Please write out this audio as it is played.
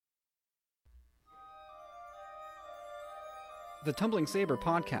The Tumbling Saber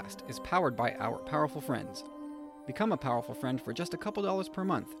podcast is powered by our powerful friends. Become a powerful friend for just a couple dollars per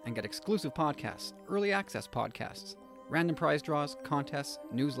month and get exclusive podcasts, early access podcasts, random prize draws, contests,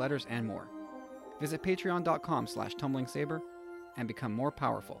 newsletters, and more. Visit patreon.com/tumblingsaber and become more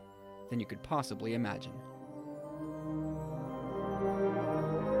powerful than you could possibly imagine.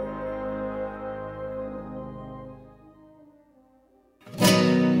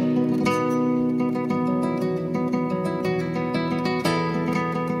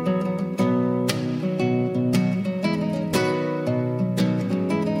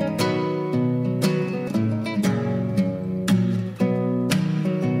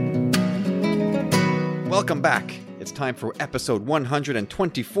 Welcome back. It's time for episode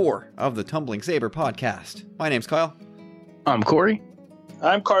 124 of the Tumbling Saber podcast. My name's Kyle. I'm Corey.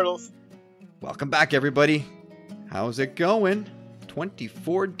 I'm Carlos. Welcome back, everybody. How's it going?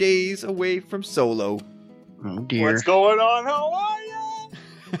 24 days away from Solo. Oh dear. What's going on? How are you?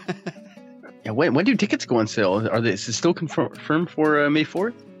 Yeah, when do tickets go on sale? Is it still confirmed for May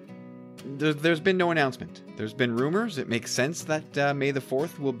 4th? There's been no announcement. There's been rumors. It makes sense that May the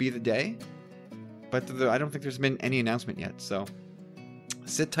 4th will be the day. But I don't think there's been any announcement yet, so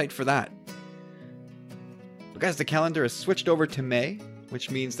sit tight for that. But guys, the calendar has switched over to May, which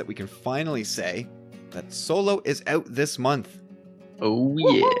means that we can finally say that Solo is out this month. Oh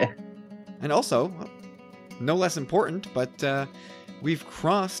yeah. And also, no less important, but we've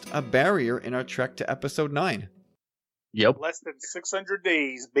crossed a barrier in our trek to episode 9. Yep. Less than 600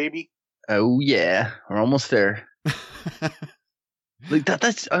 days, baby. Oh yeah, we're almost there. Like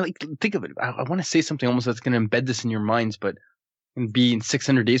that's think of it. I want to say something almost that's going to embed this in your minds, but be in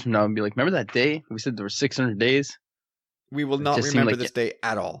 600 days from now and be like, remember that day we said there were 600 days? We will not remember this day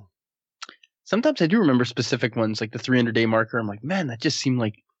at all. Sometimes I do remember specific ones, like the 300-day marker. I'm like, man, that just seemed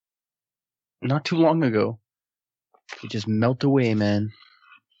like not too long ago. It just melt away, man.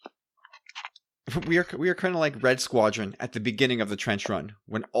 We are kind of like Red Squadron at the beginning of the trench run,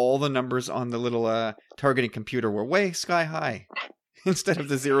 when all the numbers on the little targeting computer were way sky high. Instead of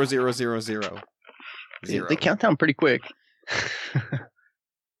the 0000. They count down pretty quick.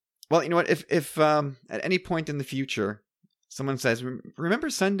 Well, you know what? If at any point in the future, someone says, remember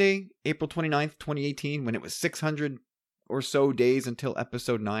Sunday, April 29th, 2018, when it was 600 or so days until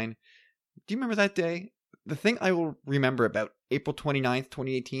episode 9? Do you remember that day? The thing I will remember about April 29th,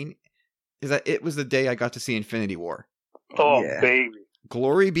 2018 is that it was the day I got to see Infinity War. Oh, yeah. baby.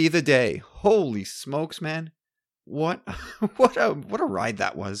 Glory be the day. Holy smokes, man. What a ride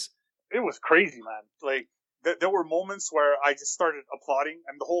that was. It was crazy, man. Like, there were moments where I just started applauding,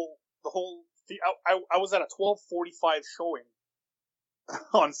 and I was at a 12:45 showing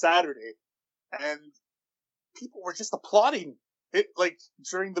on Saturday, and people were just applauding it, like,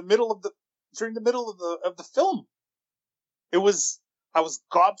 during the middle of the film. I was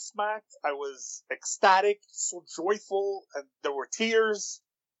gobsmacked. I was ecstatic, so joyful, and there were tears.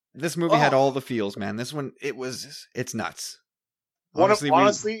 This movie had all the feels, man. This one, it's nuts. Honestly,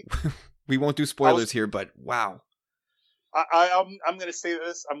 we won't do spoilers here, but wow. I'm going to say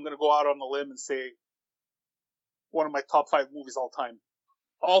this. I'm going to go out on the limb and say one of my top 5 movies all time.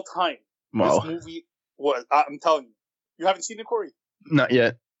 All time. Wow. This movie was, I'm telling you. You haven't seen it, Corey? Not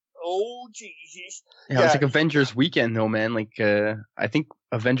yet. Oh, jeez. Yeah, it was like Avengers weekend, though, man. Like, I think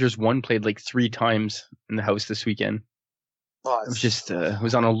Avengers 1 played like 3 times in the house this weekend. Oh, it was just, it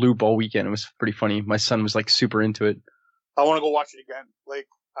was on a loop all weekend. It was pretty funny. My son was like super into it. I want to go watch it again. Like,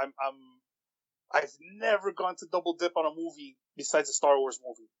 I've never gone to double dip on a movie besides a Star Wars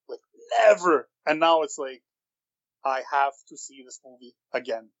movie. Like, never. And now it's like, I have to see this movie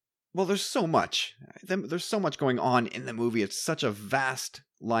again. Well, there's so much. There's so much going on in the movie. It's such a vast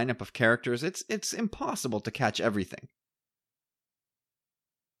lineup of characters. It's impossible to catch everything.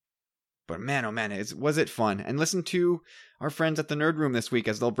 But man, oh man, was it fun? And listen to our friends at the Nerd Room this week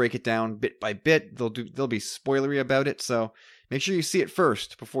as they'll break it down bit by bit. They'll be spoilery about it, so make sure you see it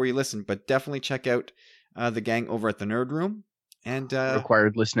first before you listen. But definitely check out the gang over at the Nerd Room. And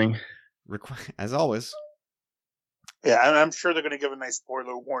required listening, as always. Yeah, and I'm sure they're going to give a nice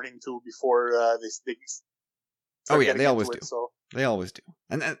spoiler warning too before they. Oh yeah, they always do. So. They always do.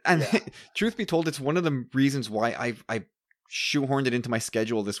 And yeah. Truth be told, it's one of the reasons why I shoehorned it into my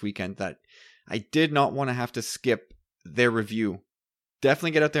schedule this weekend, that I did not want to have to skip their review.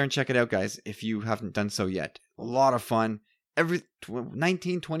 Definitely get out there and check it out, guys, if you haven't done so yet. A lot of fun.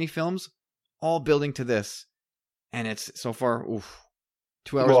 19, 20 films, all building to this. And it's so far,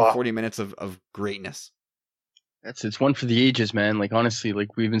 2 hours and 40 minutes of greatness. It's one for the ages, man. Like, honestly,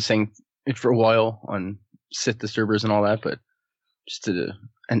 like, we've been saying it for a while on Sith Disturbers and all that, but just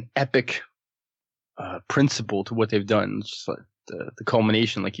an epic principle to what they've done. It's just like, the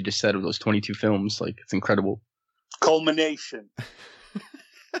culmination, like you just said, of those 22 films. Like, it's incredible. Culmination.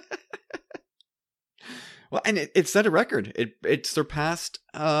 Well, and it set a record. It surpassed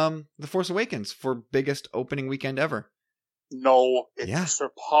The Force Awakens for biggest opening weekend ever. No, it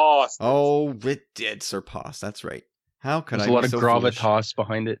surpassed. Oh, it did surpass. That's right. How could There's I a lot be of so gravitas foolish?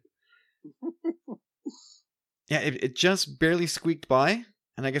 behind it. Yeah, it just barely squeaked by,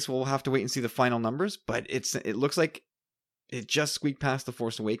 and I guess we'll have to wait and see the final numbers, but it looks like it just squeaked past The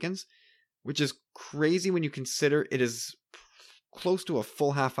Force Awakens, which is crazy when you consider it is close to a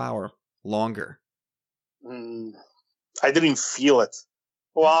full half hour longer. I didn't feel it.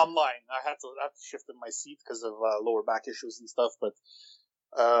 Well, I'm lying. I had to shift in my seat because of lower back issues and stuff. But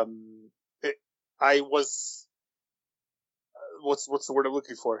I was what's the word I'm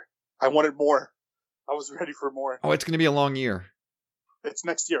looking for? I wanted more. I was ready for more. Oh, it's going to be a long year. It's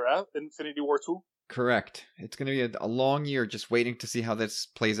next year, huh? Infinity War 2? Correct. It's going to be a long year just waiting to see how this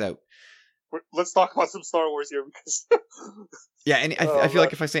plays out. Let's talk about some Star Wars here because... Yeah, and I feel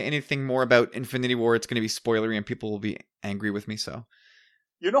like if I say anything more about Infinity War, it's going to be spoilery and people will be angry with me, so...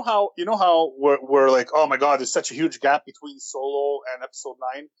 You know how we're like, oh my god, there's such a huge gap between Solo and Episode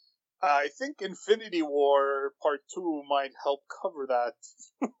 9? I think Infinity War Part 2 might help cover that.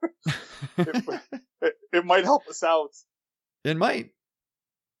 It might help us out. It might.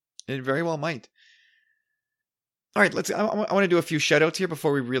 It very well might. All right, I want to do a few shout-outs here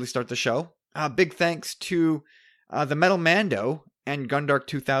before we really start the show. Big thanks to the Metal Mando and Gundark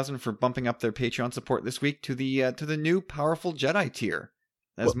 2000 for bumping up their Patreon support this week to the new Powerful Jedi tier.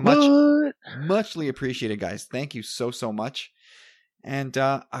 That's muchly appreciated, guys. Thank you so much. And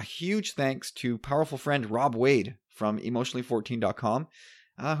a huge thanks to powerful friend Rob Wade from emotionally14.com,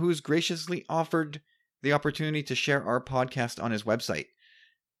 who's graciously offered the opportunity to share our podcast on his website,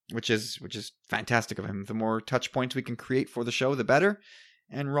 which is fantastic of him. The more touch points we can create for the show, the better.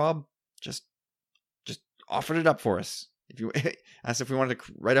 And Rob just offered it up for us. If you asked if we wanted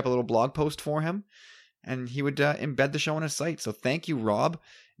to write up a little blog post for him, and he would embed the show on his site. So thank you, Rob.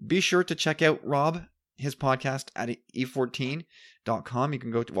 Be sure to check out Rob, his podcast at e14.com. You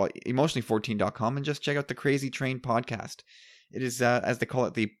can go to emotionally14.com and just check out the Crazy Train podcast. It is, as they call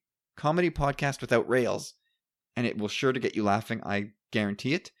it, the comedy podcast without rails, and it will sure to get you laughing. I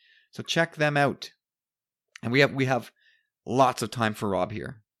guarantee it. So check them out. And we have lots of time for Rob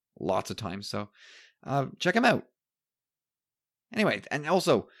here, lots of time. So check him out. Anyway, and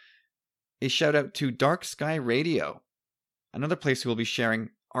also a shout out to Dark Sky Radio, another place who will be sharing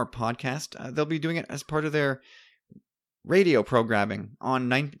our podcast. They'll be doing it as part of their radio programming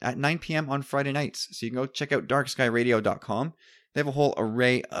at 9 p.m. on Friday nights. So you can go check out darkskyradio.com. They have a whole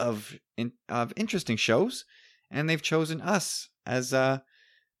array of interesting shows, and they've chosen us as they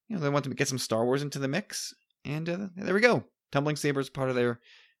want to get some Star Wars into the mix. And there we go. Tumbling Saber is part of their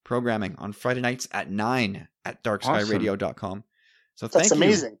programming on Friday nights at 9 at darkskyradio.com. So thank you. That's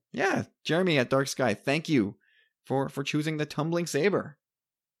amazing. Yeah, Jeremy at Dark Sky, thank you for choosing the Tumbling Saber.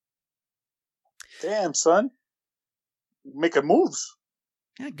 Damn, son. Making moves.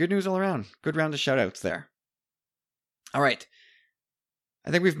 Yeah, good news all around. Good round of shout-outs there. All right.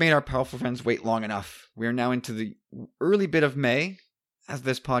 I think we've made our powerful friends wait long enough. We are now into the early bit of May as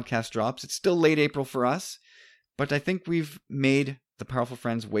this podcast drops. It's still late April for us, but I think we've made the powerful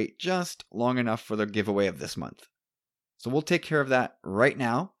friends wait just long enough for their giveaway of this month. So we'll take care of that right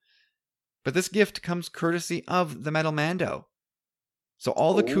now. But this gift comes courtesy of the Metal Mando. So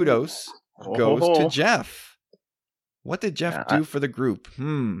all the kudos goes to Jeff. What did Jeff do for the group?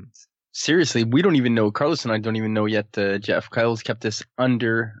 Seriously, we don't even know. Carlos and I don't even know yet, Jeff. Kyle's kept this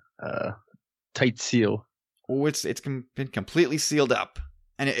under tight seal. Oh, it's been completely sealed up.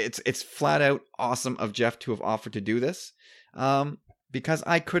 And it's flat out awesome of Jeff to have offered to do this. Because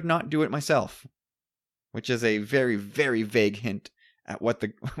I could not do it myself. Which is a very, very vague hint at what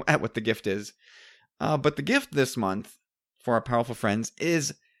the gift is. But the gift this month for our powerful friends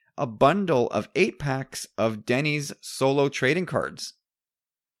is a bundle of 8 packs of Denny's Solo trading cards.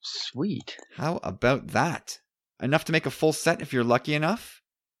 Sweet. How about that? Enough to make a full set if you're lucky enough.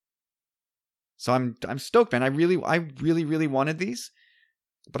 So I'm stoked, man. I really wanted these,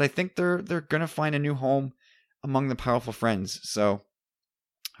 but I think they're gonna find a new home among the powerful friends. So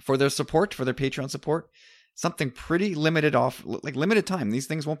for their support, for their Patreon support, something pretty limited limited time. These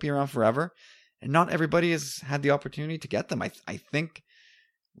things won't be around forever, and not everybody has had the opportunity to get them. I think,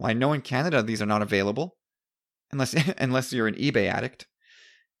 well, I know in Canada these are not available, unless you're an eBay addict,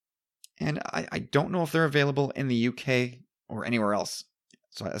 and I don't know if they're available in the UK or anywhere else.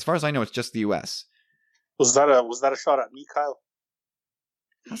 So as far as I know, it's just the US. Was that a shot at me, Kyle?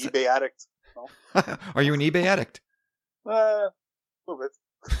 The eBay addict? No? Are you an eBay addict? little bit.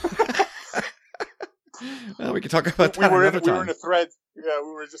 Well, we can talk about we that were another we were time. in a thread. Yeah,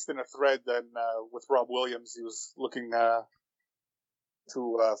 we were just in a thread. Then with Rob Williams, he was looking to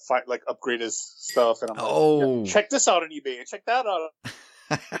find upgrade his stuff, and I'm like, Oh. check this out on eBay, and check that out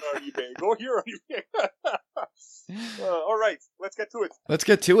on eBay. Go here on eBay. All right, let's get to it. Let's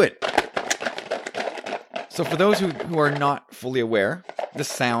get to it. So for those who are not fully aware, this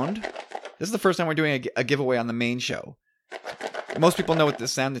is the first time we're doing a giveaway on the main show. Most people know what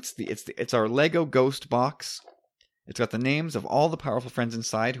this sound. It's our Lego Ghost box. It's got the names of all the powerful friends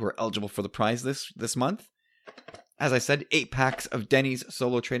inside who are eligible for the prize this month. As I said, 8 packs of Denny's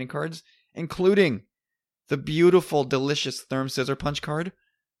solo trading cards, including the beautiful, delicious Therm Scissor Punch card.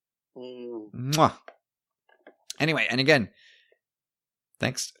 Mwah. Anyway, and again,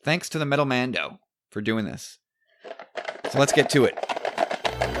 thanks to the Metal Mando for doing this. So let's get to it.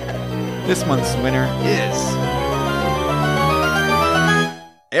 This month's winner is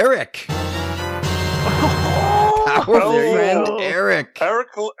Eric. Powerful friend Eric. Eric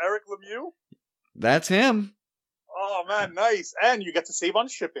Lemieux. That's him. Oh man, nice! And you get to save on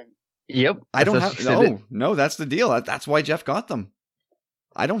shipping. Yep. I don't have. No, that's the deal. That's why Jeff got them.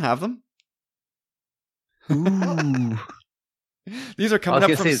 I don't have them. Ooh. These are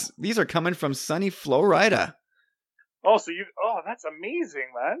coming from sunny Florida. Oh, that's amazing,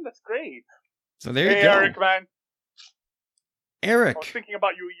 man. That's great. So there you go. Eric, man. Eric. I was thinking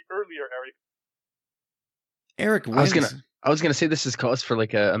about you earlier, Eric. Eric wins. I was gonna say this is cause for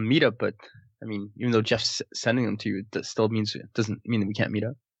like a meetup, but I mean, even though Jeff's sending them to you, that still doesn't mean that we can't meet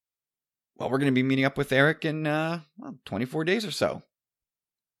up. Well, we're going to be meeting up with Eric in 24 days or so.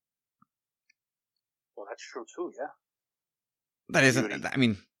 Well, that's true too. Yeah. That isn't. I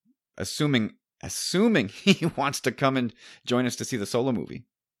mean, assuming he wants to come and join us to see the Solo movie.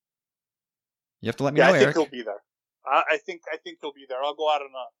 You have to let me know, I think Eric. he'll be there. I think he'll be there. I'll go out on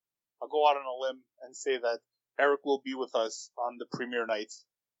a limb and say that Eric will be with us on the premiere night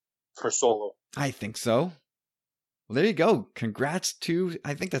for Solo. I think so. Well, there you go. Congrats to,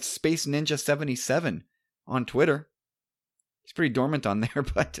 I think that's Space Ninja 77 on Twitter. He's pretty dormant on there,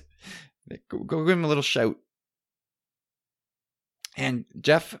 but go give him a little shout. And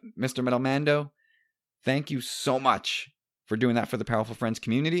Jeff, Mr. Metal Mando, thank you so much for doing that for the Powerful Friends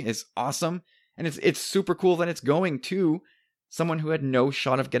community. It's awesome. And it's super cool that it's going to someone who had no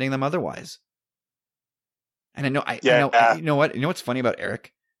shot of getting them otherwise. And I know, you know what? You know what's funny about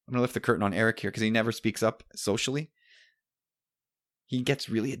Eric? I'm going to lift the curtain on Eric here because he never speaks up socially. He gets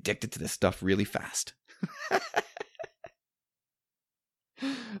really addicted to this stuff really fast.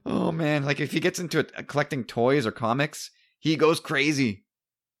 Oh, man. Like, if he gets into collecting toys or comics, he goes crazy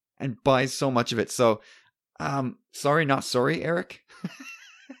and buys so much of it. So, sorry, not sorry, Eric.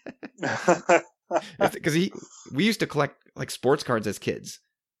 Because we used to collect, like, sports cards as kids.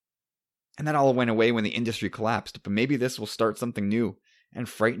 And that all went away when the industry collapsed. But maybe this will start something new and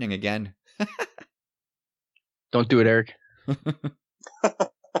frightening again. Don't do it, Eric.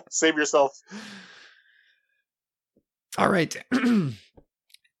 Save yourself. All right.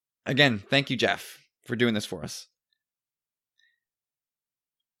 Again, thank you, Jeff, for doing this for us.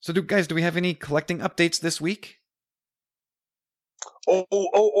 So, do we have any collecting updates this week?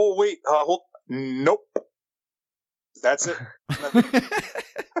 Oh, wait. Hold. Nope. That's it.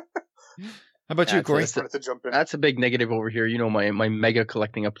 How about you, Corey? That's a big negative over here. You know, my mega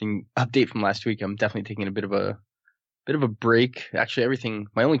collecting update from last week. I'm definitely taking a bit of a break. Actually, everything.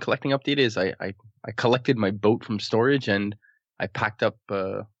 My only collecting update is I collected my boat from storage and I packed up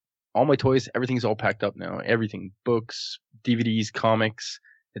all my toys. Everything's all packed up now. Everything, books, DVDs, comics.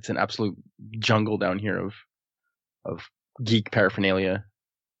 It's an absolute jungle down here of geek paraphernalia.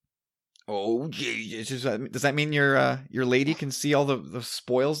 Oh, gee. Does that mean your lady can see all the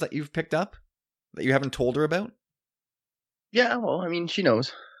spoils that you've picked up that you haven't told her about? Yeah, well, I mean, she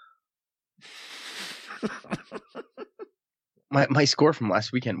knows. My score from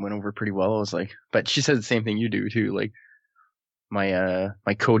last weekend went over pretty well. I was like, but she said the same thing you do too. Like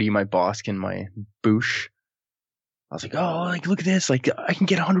my Cody, my Boskin, my Boosh. I was like, oh, like look at this. Like I can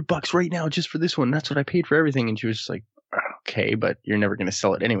get $100 right now just for this one. That's what I paid for everything. And she was just like, okay, but you're never gonna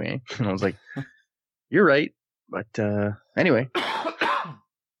sell it anyway. And I was like, you're right. But anyway,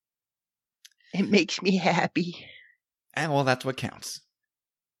 it makes me happy. And well, that's what counts.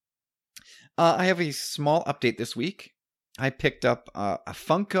 I have a small update this week. I picked up a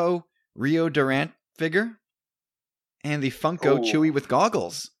Funko Rio Durant figure and the Funko Chewie with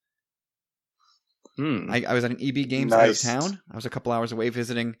goggles. I was at an EB Games out of town. I was a couple hours away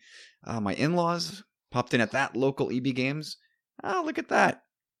visiting my in-laws. Popped in at that local EB Games. Oh, look at that.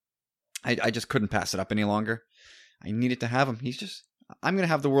 I just couldn't pass it up any longer. I needed to have him. He's just I'm going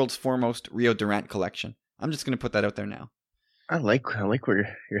to have the world's foremost Rio Durant collection. I'm just going to put that out there now. I like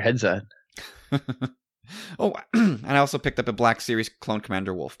where your head's at. Oh, and I also picked up a Black Series Clone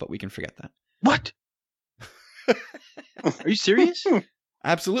Commander Wolf, but we can forget that. What? Are you serious?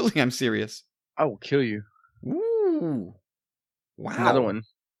 Absolutely, I'm serious. I will kill you. Ooh. Wow. Another one.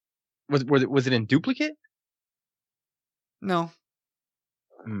 Was it in duplicate? No.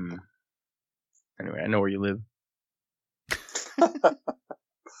 Anyway, I know where you live.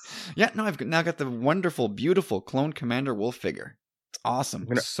 Yeah, no, I've now got the wonderful, beautiful Clone Commander Wolf figure. It's awesome.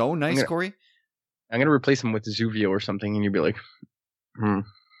 So nice, Corey. I'm gonna replace him with Zuvio or something, and you'll be like,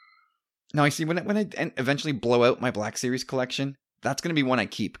 Now I see when I eventually blow out my Black Series collection, that's gonna be one I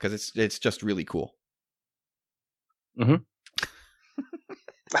keep because it's just really cool. Mm-hmm.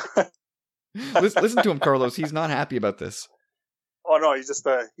 Listen to him, Carlos. He's not happy about this. Oh no, he just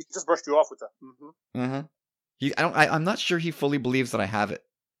brushed you off with that. I'm not sure he fully believes that I have it.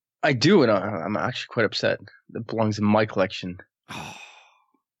 I do, and I'm actually quite upset. It belongs in my collection.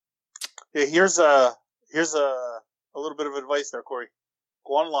 Yeah, here's a little bit of advice there, Corey.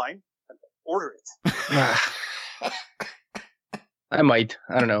 Go online and order it. I might.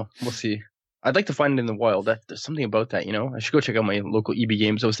 I don't know. We'll see. I'd like to find it in the wild. There's something about that, you know. I should go check out my local EB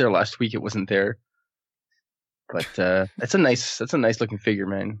Games. I was there last week. It wasn't there, but that's a nice looking figure,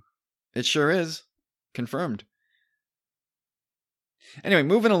 man. It sure is. Confirmed. Anyway,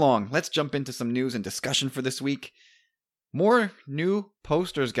 moving along. Let's jump into some news and discussion for this week. More new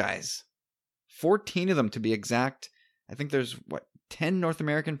posters, guys. 14 of them to be exact. I think there's 10 North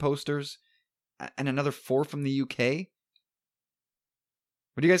American posters and another 4 from the UK.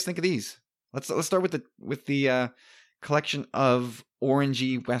 What do you guys think of these? Let's start with the collection of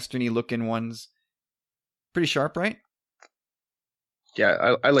orangey, westerny looking ones. Pretty sharp, right?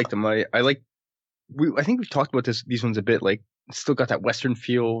 Yeah, I like them. I think we've talked about these ones a bit. Like, still got that western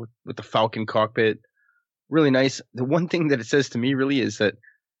feel with the Falcon cockpit. Really nice. The one thing that it says to me really is that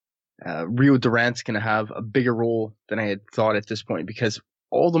Rio Durant's going to have a bigger role than I had thought at this point, because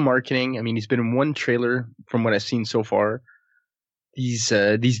all the marketing, I mean, he's been in one trailer from what I've seen so far. These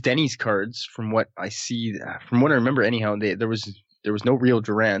Denny's cards, from what I see, from what I remember anyhow, there was no Rio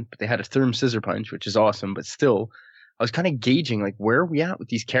Durant, but they had a Therm Scissor Punch, which is awesome. But still, I was kind of gauging, like, where are we at with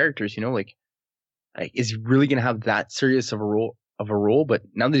these characters? You know, like is he really going to have that serious of a role? But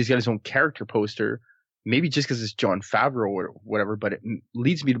now that he's got his own character poster, maybe just because it's Jon Favreau or whatever, but it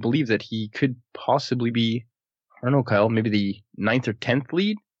leads me to believe that he could possibly be, I don't know, Kyle, maybe the 9th or 10th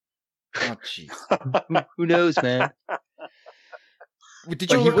lead. Oh, jeez. Who knows, man?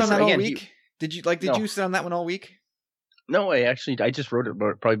 Did you work on that all week? Did you No. you sit on that one all week? No, I just wrote it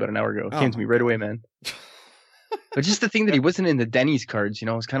probably about an hour ago. It came to me right away, man. But just the thing that he wasn't in the Denny's cards, you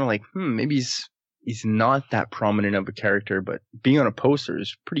know, it's kind of like, maybe he's not that prominent of a character, but being on a poster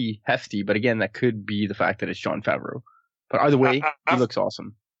is pretty hefty. But again, that could be the fact that it's Jon Favreau. But either way, he looks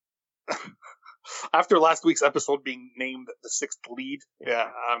awesome. After last week's episode being named the 6th lead, yeah,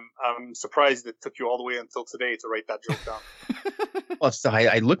 I'm surprised it took you all the way until today to write that joke down. Well, so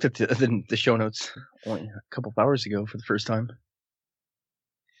I looked at the show notes only a couple of hours ago for the first time.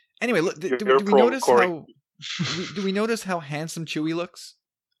 Anyway, look, do we notice how do we notice how handsome Chewie looks?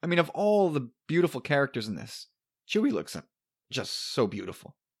 I mean, of all the beautiful characters in this, Chewie looks just so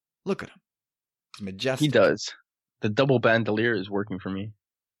beautiful. Look at him. He's majestic. He does. The double bandolier is working for me.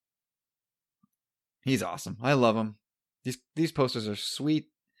 He's awesome. I love him. These posters are sweet.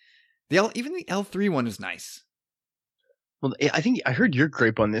 Even the L3 one is nice. Well, I think I heard your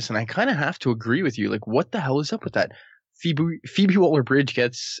gripe on this, and I kind of have to agree with you. Like, what the hell is up with that? Phoebe Waller-Bridge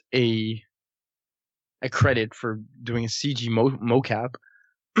gets a credit for doing a CG mocap,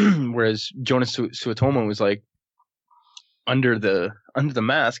 whereas Jonas Suetomo was like under the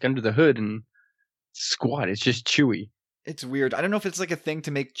mask, under the hood, and squad. It's just Chewie. It's weird. I don't know if it's like a thing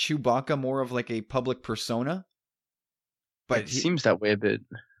to make Chewbacca more of like a public persona, but it seems that way a bit.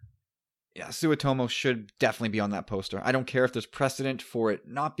 Yeah, Suetomo should definitely be on that poster. I don't care if there's precedent for it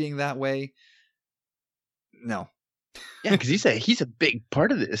not being that way. No. Yeah, because he's a big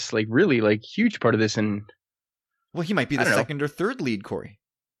part of this, like really, like huge part of this, and well, he might be the second or third lead, Corey.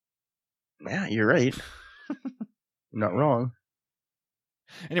 Yeah, you're right. You're not wrong.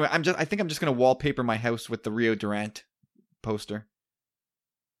 Anyway, I think I'm just gonna wallpaper my house with the Rio Durant poster.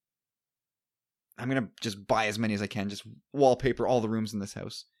 I'm gonna just buy as many as I can, just wallpaper all the rooms in this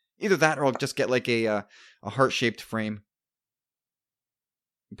house. Either that, or I'll just get like a heart-shaped frame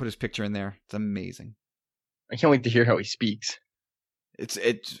and put his picture in there. It's amazing. I can't wait to hear how he speaks.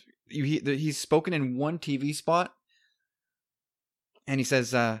 He's spoken in one TV spot, and he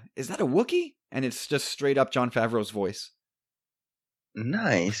says, "Is that a Wookiee?" And it's just straight up Jon Favreau's voice.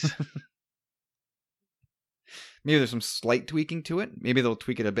 Nice. Maybe there's some slight tweaking to it. Maybe they'll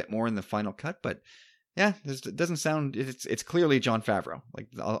tweak it a bit more in the final cut, but yeah, it doesn't sound. It's clearly Jon Favreau. Like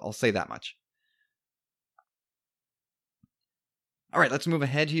I'll say that much. All right, let's move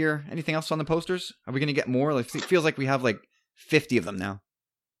ahead here. Anything else on the posters? Are we going to get more? It feels like we have like 50 of them now.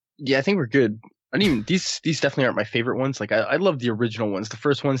 Yeah, I think we're good. I mean, these definitely aren't my favorite ones. Like I love the original ones, the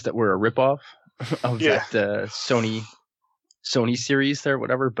first ones that were a ripoff of that Sony series there,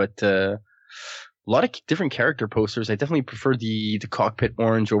 whatever. But a lot of different character posters. I definitely prefer the cockpit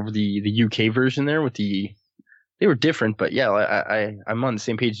orange over the UK version there with they were different, but yeah, I'm on the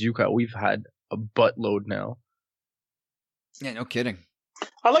same page as you, Kyle. We've had a buttload now. Yeah, no kidding.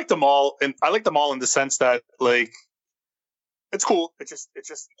 I like them all, and I like them all in the sense that like it's cool. It just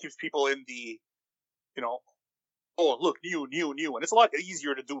keeps people in the, oh look, new, and it's a lot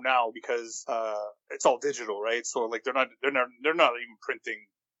easier to do now because it's all digital, right? So like they're not even printing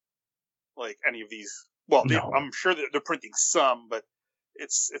like any of these. Well, No. I'm sure that they're printing some, but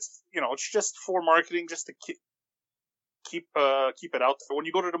it's it's just for marketing, just to keep it out there. When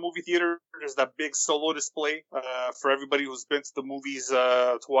you go to the movie theater, there's that big solo display for everybody who's been to the movies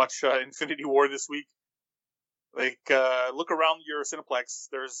to watch Infinity War this week. Like look around your Cineplex.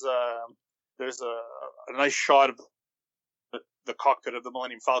 There's a nice shot of the cockpit of the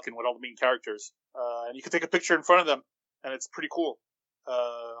Millennium Falcon with all the main characters, and you can take a picture in front of them, and it's pretty cool.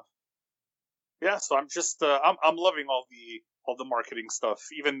 Yeah, so I'm just I'm loving all the marketing stuff,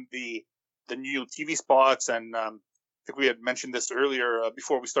 even the new TV spots, and I think we had mentioned this earlier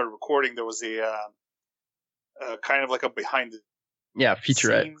before we started recording. There was a kind of like a behind the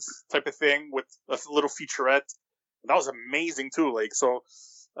featurette scenes type of thing with a little featurette. That was amazing too. Like so,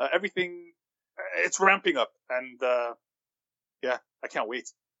 everything it's ramping up, and yeah, I can't wait.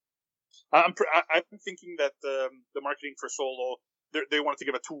 I'm thinking that the marketing for Solo, they wanted to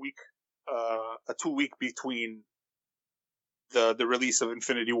give a 2 week between the release of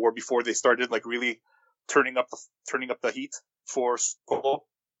Infinity War before they started like really turning up the heat for Solo,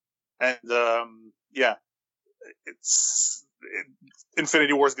 and yeah,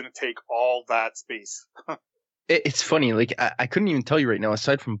 Infinity War is going to take all that space. It's funny, like I couldn't even tell you right now.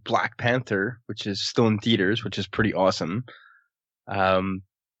 Aside from Black Panther, which is still in theaters, which is pretty awesome,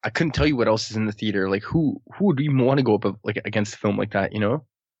 I couldn't tell you what else is in the theater. Like who would even want to go up like against a film like that?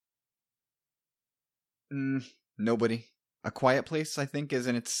 Nobody. A Quiet Place, I think, is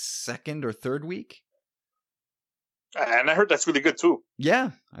in its second or third week. And I heard that's really good too.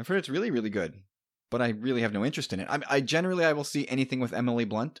 Yeah, I've heard it's really, really good. But I really have no interest in it. I generally will see anything with Emily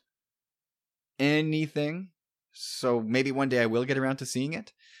Blunt. Anything. So maybe one day I will get around to seeing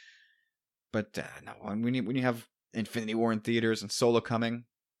it. But no, when you have Infinity War in theaters and Solo coming,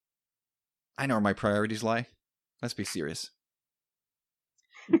 I know where my priorities lie. Let's be serious.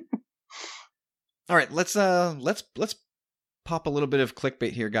 All right, let's pop a little bit of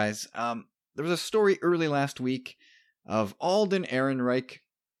clickbait here, guys. There was a story early last week of Alden Ehrenreich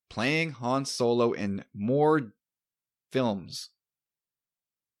playing Han Solo in more films.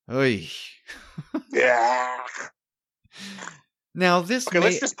 Oy. Yeah. Now this. Okay,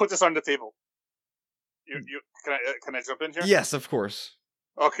 let's just put this on the table. Can I jump in here? Yes, of course.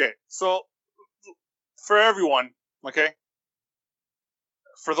 Okay, so for everyone, okay,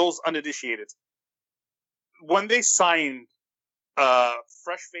 for those uninitiated, when they sign a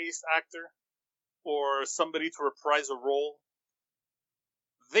fresh-faced actor or somebody to reprise a role,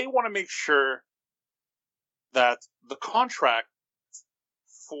 they want to make sure that the contract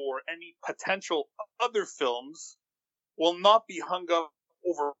for any potential other films will not be hung up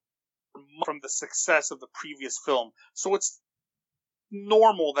over from the success of the previous film. So it's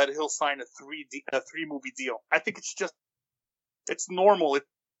normal that he'll sign a three movie deal. I think it's normal.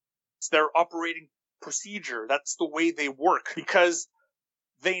 It's their operating procedure. That's the way they work, because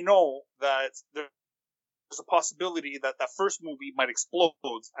they know that there's a possibility that that first movie might explode,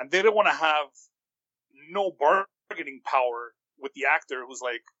 and they don't want to have no bargaining power with the actor who's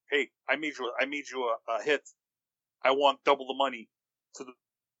like, "Hey, I made you a hit. I want double the money to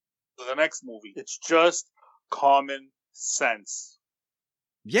the next movie." It's just common sense.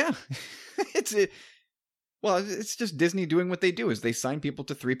 Yeah, it's just Disney doing what they do, is they sign people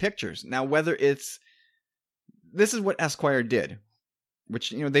to 3 pictures. Now, whether this is what Esquire did,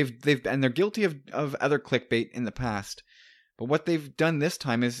 which they've and they're guilty of other clickbait in the past, but what they've done this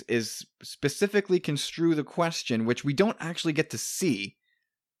time is specifically construe the question, which we don't actually get to see.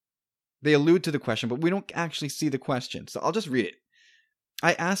 They allude to the question, but we don't actually see the question. So I'll just read it.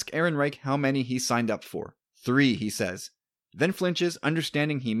 I ask Ehrenreich how many he signed up for. 3, he says. Then flinches,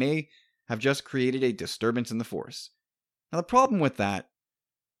 understanding he may have just created a disturbance in the Force. Now, the problem with that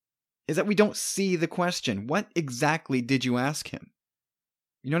is that we don't see the question. What exactly did you ask him?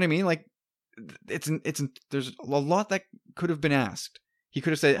 You know what I mean? Like, there's a lot that could have been asked. He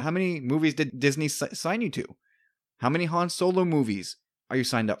could have said, how many movies did Disney sign you to? How many Han Solo movies are you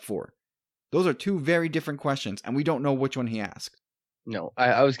signed up for? Those are two very different questions, and we don't know which one he asked. No,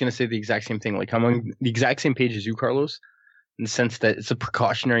 I was going to say the exact same thing. Like, I'm on the exact same page as you, Carlos, in the sense that it's a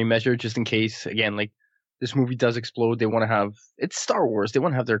precautionary measure just in case, again, like, this movie does explode. They want to have, it's Star Wars. They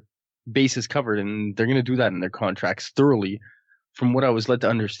want to have their bases covered, and they're going to do that in their contracts thoroughly. From what I was led to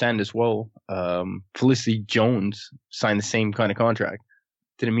understand as well, Felicity Jones signed the same kind of contract.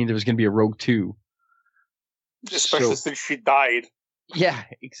 Didn't mean there was going to be a Rogue 2. Especially since she died. Yeah,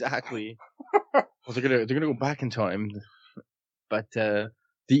 exactly. Well, they're gonna go back in time, but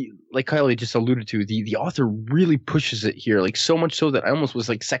like Kylie just alluded to, the author really pushes it here, like so much so that I almost was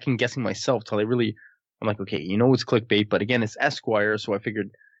like second guessing myself till I'm like, okay, you know it's clickbait, but again, it's Esquire, so I figured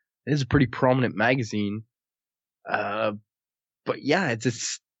it is a pretty prominent magazine. But yeah,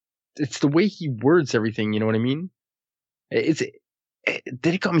 it's the way he words everything. You know what I mean? Then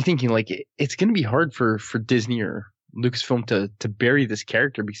it got me thinking, like, it's gonna be hard for Disney or Lucasfilm to bury this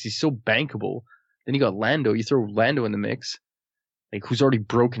character because he's so bankable. Then you got Lando. You throw Lando in the mix, like, who's already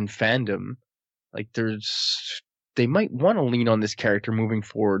broken fandom. Like, they might want to lean on this character moving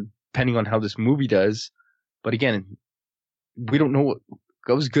forward, depending on how this movie does. But again, we don't know what.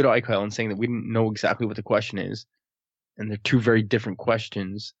 That was good, Kyle, in saying that we didn't know exactly what the question is, and they're two very different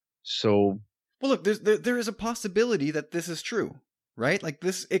questions. So, well, look, there is a possibility that this is true. Right? Like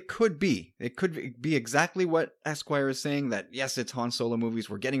this, it could be exactly what Esquire is saying, that yes, it's Han Solo movies.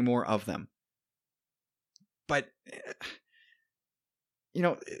 We're getting more of them. But, you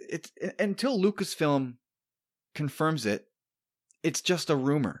know, it's until Lucasfilm confirms it, it's just a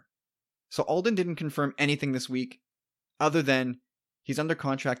rumor. So Alden didn't confirm anything this week other than he's under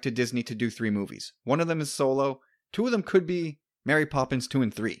contract to Disney to do 3 movies. One of them is Solo. 2 of them could be Mary Poppins 2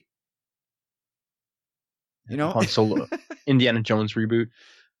 and 3. You know, Han Solo, Indiana Jones reboot,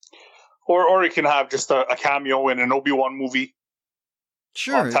 or he can have just a cameo in an Obi-Wan movie.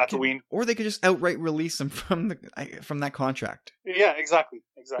 Sure, on Tatooine, or they could just outright release him from that contract. Yeah, exactly.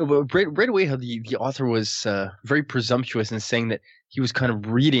 But right away, how the author was very presumptuous in saying that he was kind of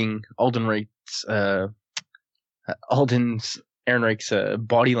reading Alden Ehrenreich's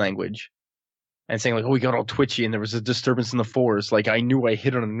body language, and saying like, "Oh, he got all twitchy, and there was a disturbance in the Force. Like, I knew I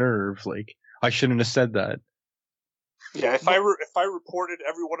hit on a nerve. Like, I shouldn't have said that." Yeah, if I reported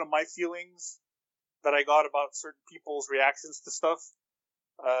every one of my feelings that I got about certain people's reactions to stuff,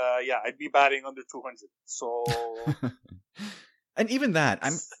 I'd be batting under 200. So, and even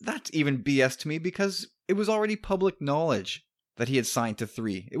that's even BS to me because it was already public knowledge that he had signed to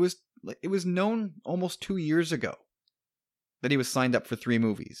 3. It was known almost 2 years ago that he was signed up for 3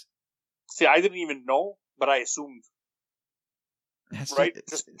 movies. See, I didn't even know, but I assumed. Right?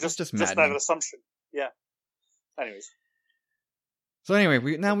 Just that assumption. Yeah. Anyways. So anyway,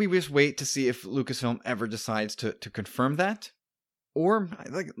 we just wait to see if Lucasfilm ever decides to confirm that. Or,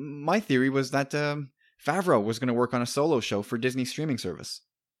 like, my theory was that Favreau was going to work on a solo show for Disney streaming service.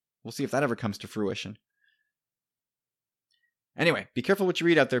 We'll see if that ever comes to fruition. Anyway, be careful what you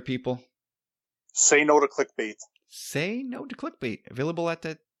read out there, people. Say no to clickbait. Say no to clickbait. Available at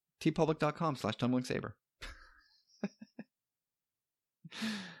tpublic.com/TumblingSaber.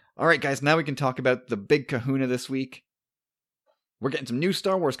 All right, guys, now we can talk about the big kahuna this week. We're getting some new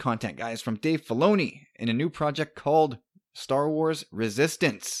Star Wars content, guys, from Dave Filoni in a new project called Star Wars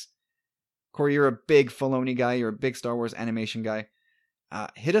Resistance. Corey, you're a big Filoni guy. You're a big Star Wars animation guy.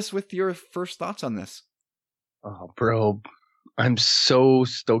 Hit us with your first thoughts on this. Oh, bro, I'm so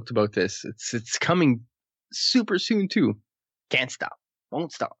stoked about this. It's coming super soon too. Can't stop,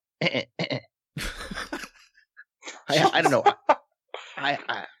 won't stop. I don't know.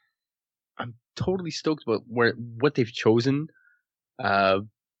 I'm totally stoked about what they've chosen.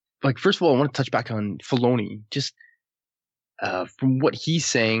 Like, first of all, I want to touch back on Filoni. Just from what he's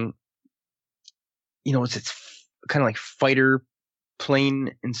saying, you know, it's kind of like fighter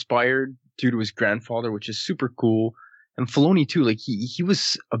plane inspired due to his grandfather, which is super cool. And Filoni too, like he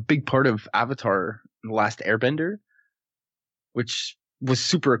was a big part of Avatar: The Last Airbender, which was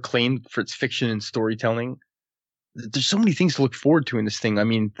super acclaimed for its fiction and storytelling. There's so many things to look forward to in this thing. I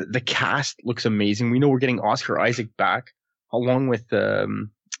mean, the cast looks amazing. We know we're getting Oscar Isaac back, along with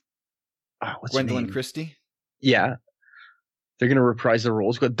Gwendolyn Christie. Yeah, they're gonna reprise the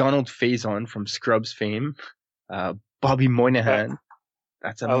roles. We've got Donald Faison from Scrubs fame, Bobby Moynihan.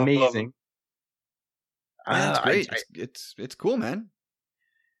 That's amazing. Yeah, that's great. It's cool, man.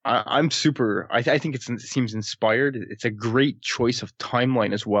 I'm super. I think it seems inspired. It's a great choice of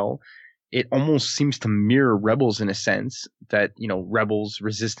timeline as well. It almost seems to mirror Rebels in a sense that, Rebels,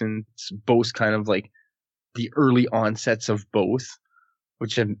 Resistance, both kind of like the early onsets of both,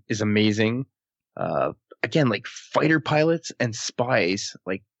 which is amazing. Again, like fighter pilots and spies,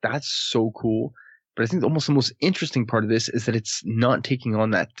 like that's so cool. But I think almost the most interesting part of this is that it's not taking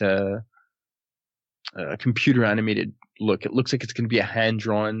on that computer animated look. It looks like it's going to be a hand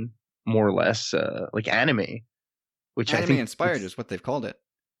drawn, more or less, like anime, which I think inspired is what they've called it.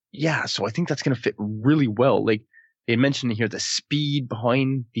 Yeah, so I think that's going to fit really well. Like they mentioned here, the speed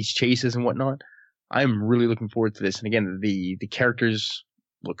behind these chases and whatnot. I'm really looking forward to this. And again, the characters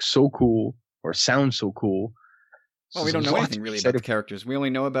look so cool or sound so cool. Well, we don't know anything really about the characters. We only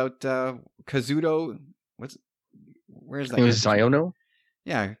know about Kazuto. Where's that? It was Xiono?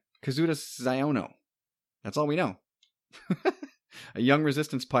 Yeah, Kazuto Xiono. That's all we know. A young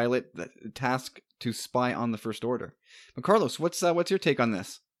Resistance pilot tasked to spy on the First Order. But Carlos, what's your take on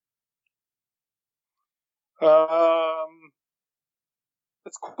this?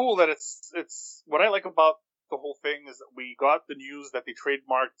 It's cool that it's what I like about the whole thing is that we got the news that they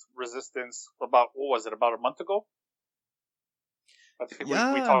trademarked Resistance about a month ago? I think we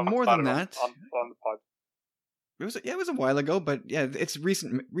talked more about than it that on the pod. It was a while ago, but yeah, it's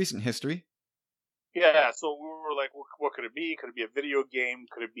recent history. Yeah, so we were like, what could it be? Could it be a video game?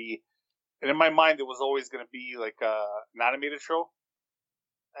 Could it be? And in my mind, it was always going to be like an animated show.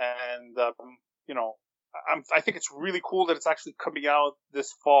 And I think it's really cool that it's actually coming out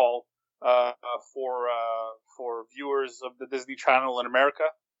this fall for viewers of the Disney Channel in America.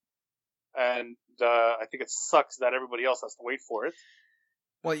 And I think it sucks that everybody else has to wait for it.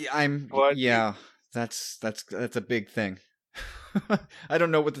 Well, that's a big thing. I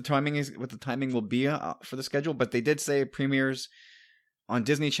don't know what the timing will be for the schedule, but they did say it premieres on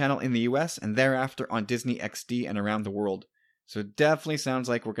Disney Channel in the US and thereafter on Disney XD and around the world. So it definitely sounds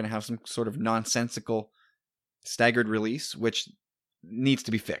like we're going to have some sort of nonsensical staggered release, which needs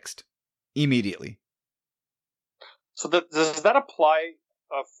to be fixed immediately. So does that apply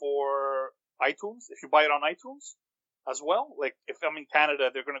for iTunes? If you buy it on iTunes as well? Like if I'm in Canada,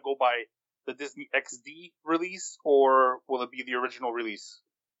 they're going to go by the Disney XD release, or will it be the original release?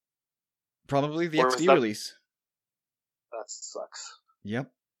 Probably the XD release. That sucks.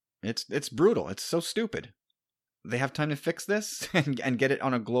 Yep. It's brutal. It's so stupid. They have time to fix this and get it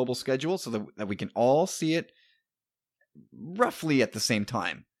on a global schedule so that we can all see it roughly at the same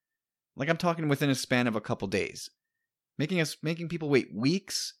time. Like I'm talking within a span of a couple days. Making people wait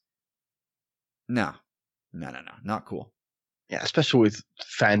weeks? No, not cool. Yeah, especially with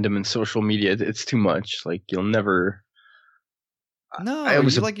fandom and social media, it's too much. Like you'll never. No, I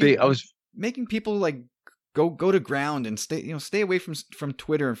was making people like go to ground and stay away from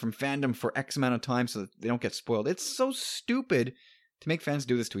Twitter and from fandom for X amount of time so that they don't get spoiled. It's so stupid to make fans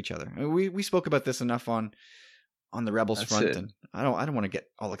do this to each other. I mean, we spoke about this enough on the Rebels front, and I don't want to get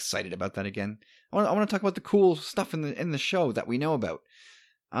all excited about that again. I want to talk about the cool stuff in the show that we know about.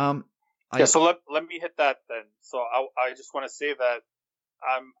 So let me hit that then. So I just want to say that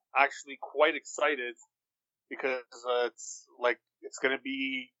I'm actually quite excited because it's going to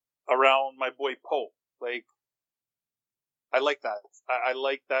be around my boy Poe. Like, I like that. I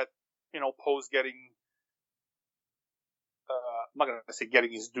like that, Poe's getting, I'm not going to say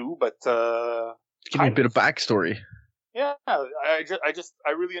getting his due, but, give me a bit of backstory. Yeah, I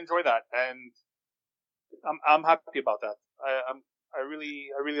really enjoy that. And I'm happy about that. I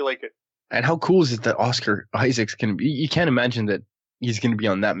really like it. And how cool is it that Oscar Isaac's going to be? You can't imagine that he's going to be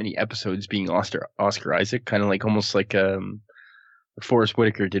on that many episodes being Oscar Isaac, kind of like almost like Forrest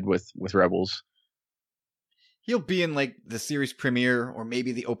Whitaker did with Rebels. He'll be in like the series premiere or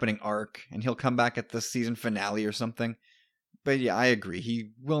maybe the opening arc, and he'll come back at the season finale or something. But yeah, I agree.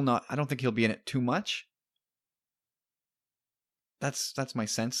 He will not. I don't think he'll be in it too much. That's my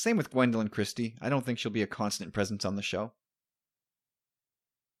sense. Same with Gwendolyn Christie. I don't think she'll be a constant presence on the show.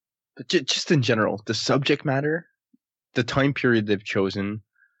 But just in general, the subject matter, the time period they've chosen,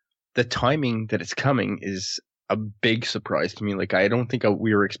 the timing that it's coming is a big surprise to me. Like, I don't think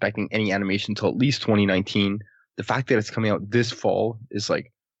we were expecting any animation until at least 2019. The fact that it's coming out this fall is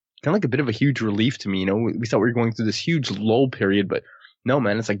like kind of like a bit of a huge relief to me. We thought we were going through this huge lull period, but no,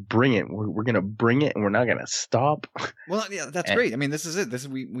 man, it's like bring it. We're gonna bring it, and we're not gonna stop. Well, yeah, that's great. I mean, this is it.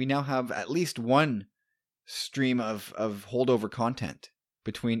 We now have at least one stream of holdover content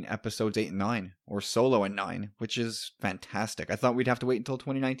between episodes 8 and 9, or Solo and 9, which is fantastic. I thought we'd have to wait until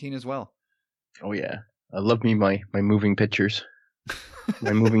 2019 as well. Oh yeah, I love me my moving pictures,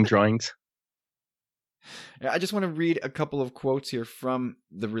 my moving drawings. I just want to read a couple of quotes here from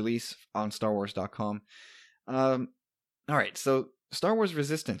the release on StarWars.com. All right, so Star Wars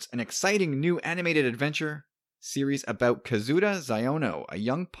Resistance, an exciting new animated adventure series about Kazuda Xiono, a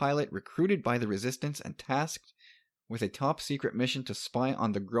young pilot recruited by the Resistance and tasked with a top-secret mission to spy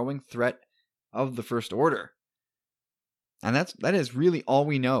on the growing threat of the First Order. And that is really all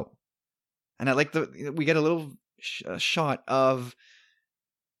we know. And I like we get a little shot of,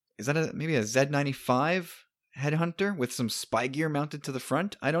 is that maybe a Z95 headhunter with some spy gear mounted to the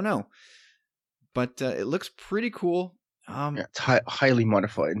front? I don't know, but it looks pretty cool. Yeah, it's highly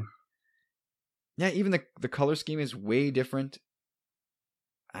modified. Yeah, even the color scheme is way different.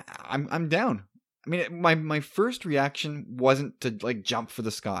 I'm down. I mean, my first reaction wasn't to like jump for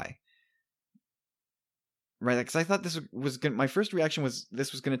the sky, right? Because I thought this was gonna. My first reaction was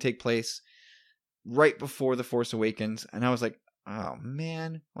this was going to take place right before The Force Awakens, and I was like, oh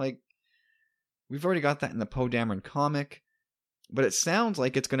man, like we've already got that in the Poe Dameron comic, but it sounds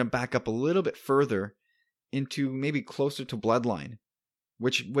like it's going to back up a little bit further into maybe closer to Bloodline,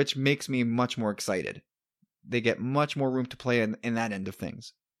 which makes me much more excited. They get much more room to play in that end of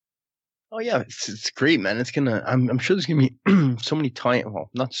things. Oh yeah, it's great, man. It's gonna. I'm sure there's gonna be so many well,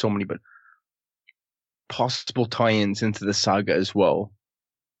 not so many, but possible tie-ins into the saga as well.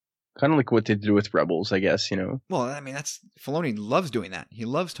 Kind of like what they did with Rebels, I guess. Well, I mean, that's Filoni loves doing that. He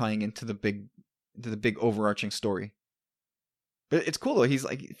loves tying into the big overarching story. But it's cool though. He's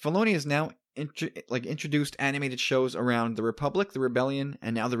like Filoni has now introduced animated shows around the Republic, the Rebellion,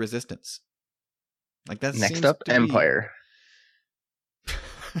 and now the Resistance. Like that's next up, Empire.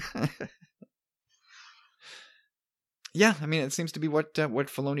 Yeah, I mean, it seems to be what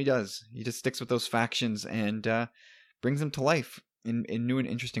Filoni does. He just sticks with those factions and brings them to life in new and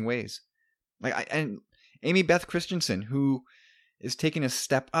interesting ways. And Amy Beth Christensen, who is taking a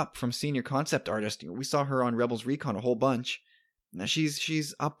step up from senior concept artist. We saw her on Rebels Recon a whole bunch. Now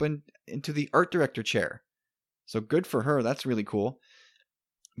she's up into the art director chair. So good for her. That's really cool.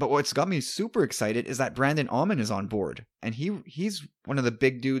 But what's got me super excited is that Brandon Auman is on board, and he's one of the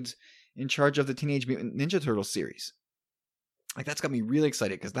big dudes in charge of the Teenage Mutant Ninja Turtles series. Like that's got me really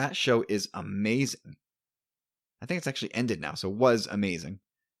excited because that show is amazing. I think it's actually ended now, so it was amazing.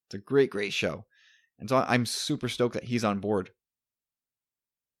 It's a great show. And so I'm super stoked that he's on board.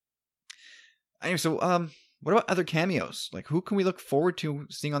 Anyway, so what about other cameos? Like who can we look forward to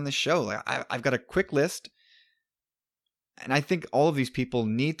seeing on this show? Like I've got a quick list. And I think all of these people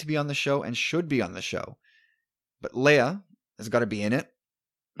need to be on the show and should be on the show. But Leia has got to be in it,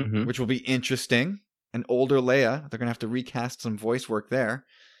 which will be interesting. An older Leia. They're going to have to recast some voice work there.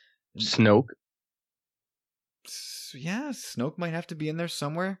 Snoke. Yeah, Snoke might have to be in there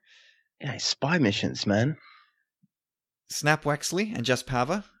somewhere. Yeah, spy missions, man. Snap Wexley and Jess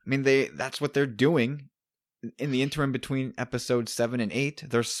Pava. I mean, that's what they're doing in the interim between episodes 7 and 8.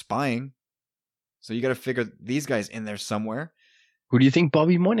 They're spying. So you got to figure these guys in there somewhere. Who do you think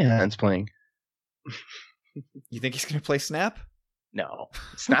Bobby Moynihan's playing? You think he's going to play Snap? No.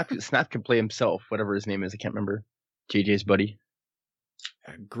 Snap can play himself, whatever his name is. I can't remember. JJ's buddy.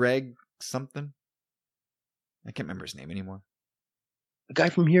 Greg something? I can't remember his name anymore. The guy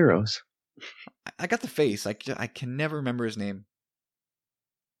from Heroes. I got the face. I can never remember his name.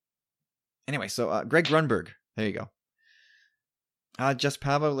 Anyway, so Greg Grunberg. There you go. Jess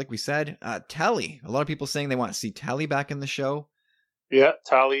Pava, like we said. Tally. A lot of people saying they want to see Tally back in the show. Yeah,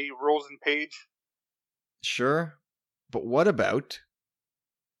 Tally, Rosen Page. Sure. But what about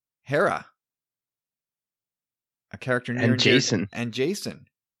Hera? A character near and Jason. And Jason.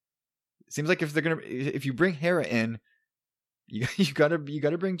 It seems like if you bring Hera in, you gotta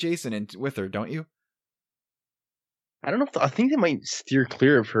bring Jason in with her, don't you? I don't know I think they might steer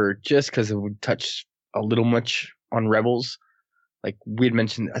clear of her just because it would touch a little much on Rebels. Like we had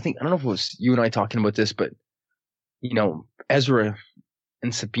mentioned, I don't know if it was you and I talking about this, but Ezra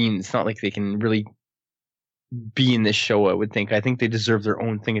and Sabine, it's not like they can really be in this show, I would think. I think they deserve their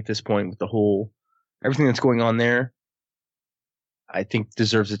own thing at this point with everything that's going on there. I think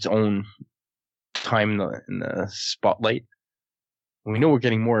deserves its own time in the spotlight. We know we're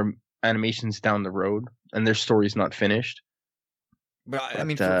getting more animations down the road, and their story's not finished. But I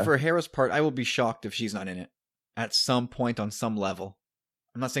mean, for Hera's part, I will be shocked if she's not in it at some point on some level.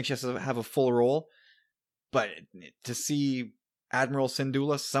 I'm not saying she has to have a full role, but to see Admiral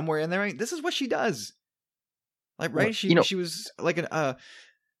Syndulla somewhere in there, this is what she does. Like, right? She was like a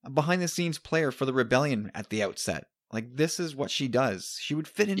behind-the-scenes player for the Rebellion at the outset. Like, this is what she does. She would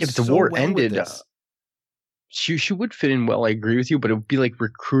fit in if so the war well ended, with this. She would fit in well. I agree with you, but it would be like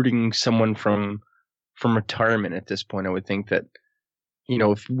recruiting someone from retirement at this point. I would think that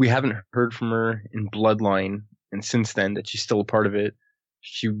if we haven't heard from her in Bloodline, and since then that she's still a part of it,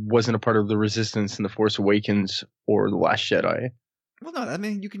 she wasn't a part of the Resistance in The Force Awakens or The Last Jedi. Well, no, I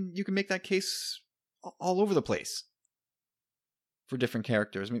mean you can make that case all over the place for different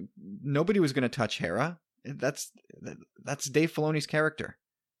characters. I mean, nobody was going to touch Hera. That's Dave Filoni's character.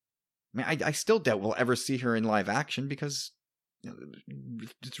 I mean, I still doubt we'll ever see her in live action because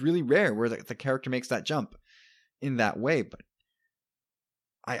it's really rare where the character makes that jump in that way. But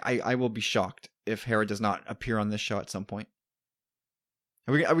I will be shocked if Hera does not appear on this show at some point.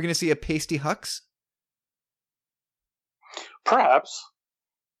 Are we going to see a pasty Hux? Perhaps.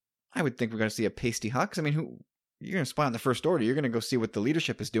 I would think we're going to see a pasty Hux. I mean, you're going to spy on the First Order. You're going to go see what the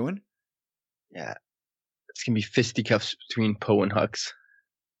leadership is doing. Yeah. It's going to be fisticuffs between Poe and Hux.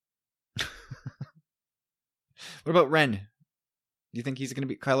 What about Ren? Do you think he's going to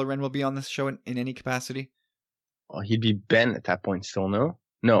be... Kylo Ren will be on this show in any capacity? Well, he'd be Ben at that point still, no?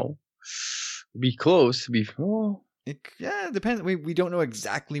 No. It'd be close. It'd be... Oh. It depends. We don't know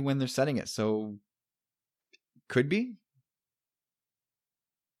exactly when they're setting it, so... Could be.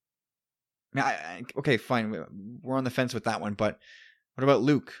 Okay, fine. We're on the fence with that one, but what about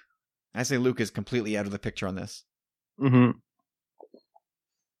Luke? I say Luke is completely out of the picture on this. Mm-hmm.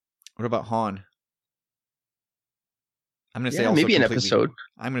 What about Han? I'm going to say also maybe an episode.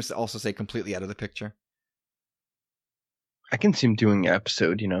 I'm going to also say completely out of the picture. I can see him doing an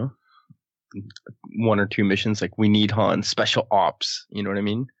episode, 1 or 2 missions. Like, we need Han, special ops. You know what I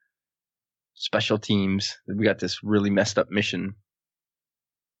mean? Special teams. We got this really messed up mission.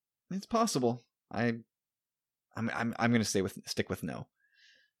 It's possible. I'm going to stick with no.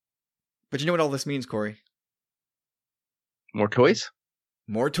 But you know what all this means, Corey? More toys?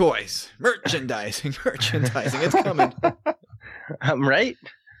 More toys. Merchandising. It's coming. I'm right.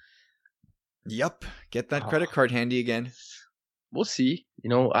 Yup. Get that credit card handy again. We'll see.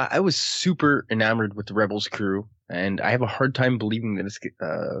 I was super enamored with the Rebels crew, and I have a hard time believing that it's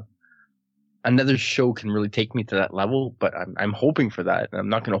another show can really take me to that level, but I'm hoping for that. I'm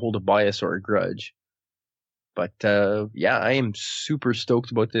not going to hold a bias or a grudge. But I am super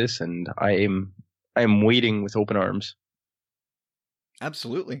stoked about this, and I am waiting with open arms.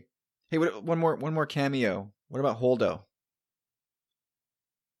 Absolutely. Hey, one more cameo. What about Holdo?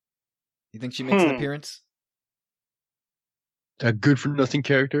 You think she makes an appearance? That good for nothing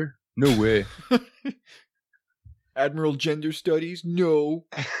character? No way. Admiral Gender Studies? No.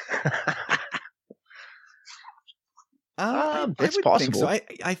 It's possible. Think so.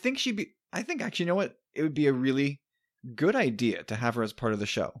 I think she'd be. I think actually, you know what? It would be a really good idea to have her as part of the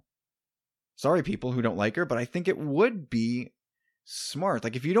show. Sorry, people who don't like her, but I think it would be smart.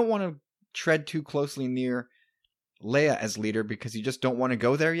 Like, if you don't want to tread too closely near Leia as leader because you just don't want to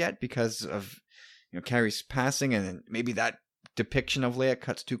go there yet because of Carrie's passing and maybe that depiction of Leia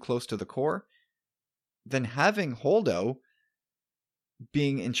cuts too close to the core, then having Holdo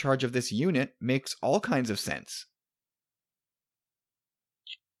being in charge of this unit makes all kinds of sense.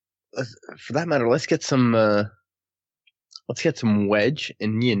 For that matter, let's get some Wedge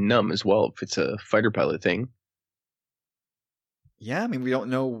and Nien Nunb as well if it's a fighter pilot thing. Yeah, I mean, we don't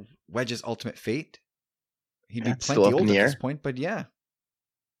know Wedge's ultimate fate. He'd be That's plenty still up old in at the this air. point, but yeah.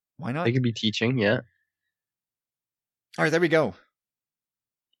 Why not? They could be teaching, yeah. All right, there we go.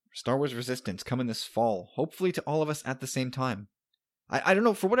 Star Wars Resistance coming this fall. Hopefully to all of us at the same time. I don't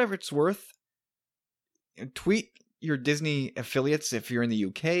know, for whatever it's worth, tweet your Disney affiliates if you're in the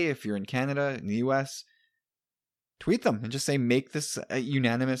UK, if you're in Canada, in the US. Tweet them and just say, make this a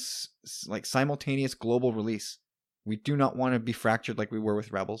unanimous, like, simultaneous global release. We do not want to be fractured like we were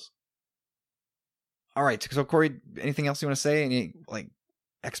with Rebels. All right, so Corey, anything else you want to say? Any, like,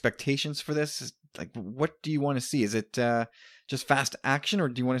 expectations for this? Like, what do you want to see? Is it just fast action, or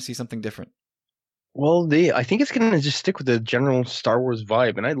do you want to see something different? Well, I think it's going to just stick with the general Star Wars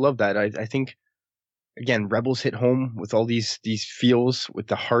vibe, and I love that. I think, again, Rebels hit home with all these feels, with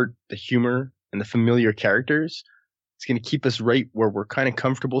the heart, the humor, and the familiar characters. It's going to keep us right where we're kind of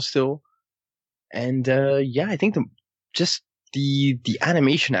comfortable still. And I think the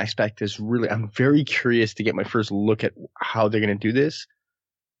animation aspect is really, I'm very curious to get my first look at how they're going to do this.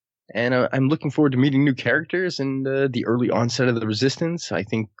 And I'm looking forward to meeting new characters and the early onset of the Resistance. I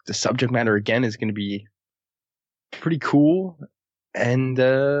think the subject matter, again, is going to be pretty cool. And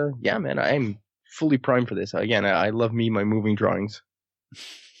man, I'm fully primed for this. Again, I love my moving drawings.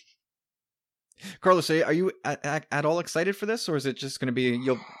 Carlos, are you at all excited for this, or is it just going to be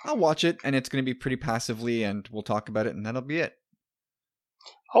I'll watch it and it's going to be pretty passively, and we'll talk about it and that'll be it?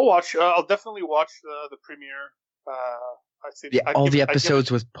 I'll watch. I'll definitely watch the premiere. All the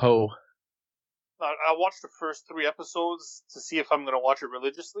episodes with Poe. I watched the first 3 episodes to see if I'm going to watch it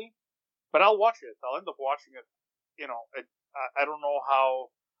religiously, but I'll watch it. I'll end up watching it. You know, I don't know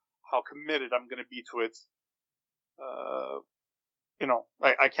how committed I'm going to be to it. You know,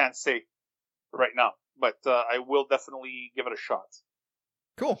 I can't say right now, but I will definitely give it a shot.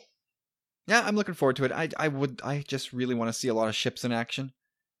 Cool. Yeah, I'm looking forward to it. I just really want to see a lot of ships in action.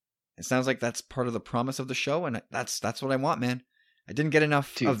 It sounds like that's part of the promise of the show, and that's what I want, man. I didn't get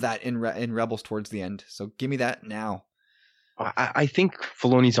enough of that in Rebels towards the end, so give me that now. I think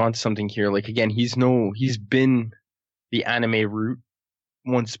Filoni's onto something here. Like, again, he's been the anime route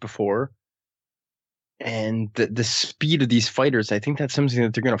once before, and the speed of these fighters, I think that's something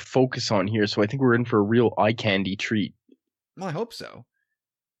that they're going to focus on here. So I think we're in for a real eye candy treat. Well, I hope so.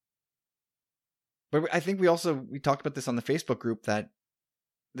 But I think we talked about this on the Facebook group, that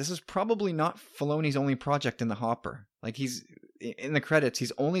this is probably not Filoni's only project in the hopper. Like, he's in the credits,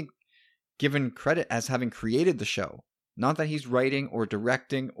 he's only given credit as having created the show. Not that he's writing or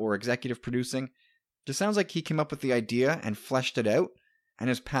directing or executive producing. Just sounds like he came up with the idea and fleshed it out and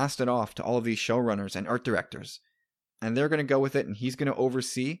has passed it off to all of these showrunners and art directors. And they're going to go with it, and he's going to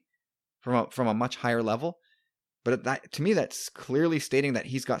oversee from a much higher level. But that, to me, that's clearly stating that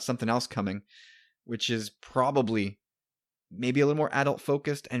he's got something else coming, which is probably maybe a little more adult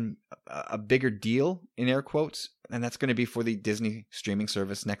focused and a bigger deal, in air quotes, and that's going to be for the Disney streaming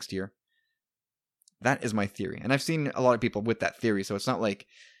service next year. That is my theory, and I've seen a lot of people with that theory, so it's not like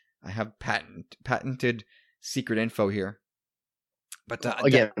I have patented secret info here. But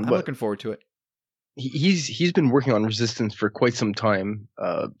again, I'm looking forward to it. He's been working on Resistance for quite some time,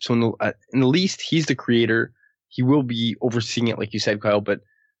 so in the least, he's the creator. He will be overseeing it, like you said, Kyle, but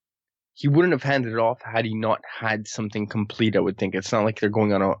he wouldn't have handed it off had he not had something complete, I would think. It's not like they're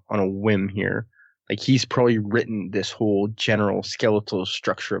going on a whim here. Like, he's probably written this whole general skeletal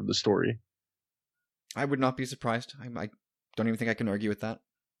structure of the story. I would not be surprised. I don't even think I can argue with that.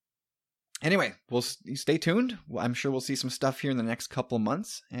 Anyway, we'll stay tuned. I'm sure we'll see some stuff here in the next couple of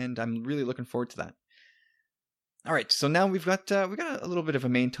months, and I'm really looking forward to that. All right, so now we've got a little bit of a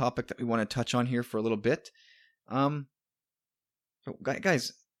main topic that we want to touch on here for a little bit. So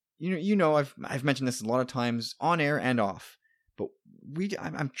guys, you know I've mentioned this a lot of times on air and off, but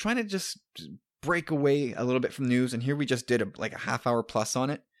I'm trying to just break away a little bit from news, and here we just did a half hour plus on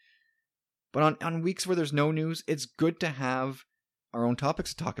it. But on weeks where there's no news, it's good to have our own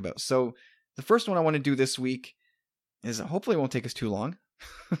topics to talk about. So the first one I want to do this week is, hopefully it won't take us too long.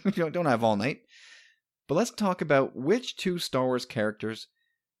 We don't have all night. But let's talk about which 2 Star Wars characters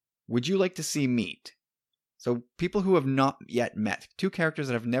would you like to see meet? So people who have not yet met. 2 characters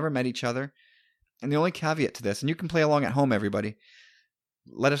that have never met each other. And the only caveat to this, and you can play along at home, everybody,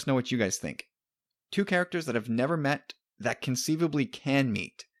 let us know what you guys think. 2 characters that have never met that conceivably can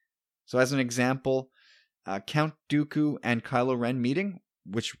meet. So as an example, Count Dooku and Kylo Ren meeting,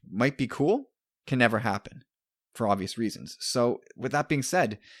 which might be cool, can never happen for obvious reasons. So with that being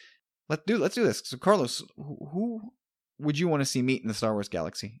said, let's do this. So Carlos, who would you want to see meet in the Star Wars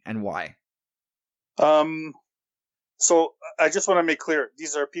galaxy, and why? So I just want to make clear,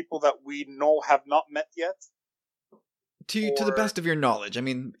 these are people that we know have not met yet. To the best of your knowledge. I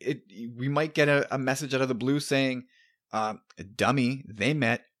mean, we might get a message out of the blue saying, dummy, they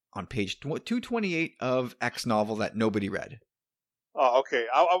met on page 228 of X novel that nobody read. Oh, okay.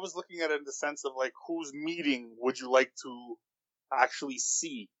 I was looking at it in the sense of, like, whose meeting would you like to actually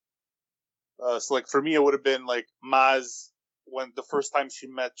see? So, like, for me, it would have been, like, Maz when the first time she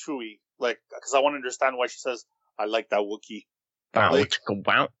met Chewie. Like, because I want to understand why she says, I like that Wookiee. Like,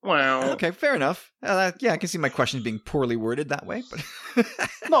 wow. Okay, fair enough. Yeah, I can see my question being poorly worded that way, but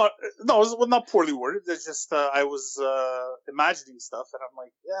no, it was not poorly worded. It's just I was imagining stuff, and I'm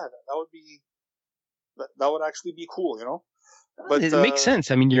like, yeah, that would actually be cool, you know. But it makes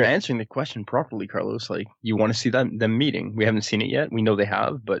sense. I mean, you're answering the question properly, Carlos. Like, you want to see them meeting. We haven't seen it yet. We know they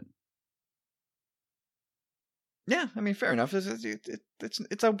have, but yeah, I mean, fair enough.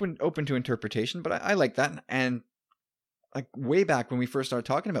 It's open to interpretation, but I like that. And like way back when we first started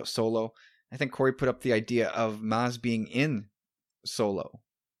talking about Solo, I think Corey put up the idea of Maz being in Solo.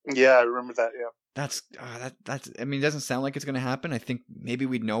 Yeah, I remember that. Yeah, that's I mean, it doesn't sound like it's going to happen. I think maybe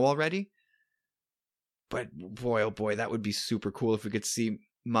we'd know already. But boy, oh boy, that would be super cool if we could see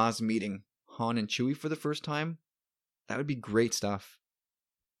Maz meeting Han and Chewie for the first time. That would be great stuff.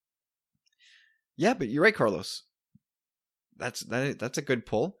 Yeah, but you're right, Carlos. That's a good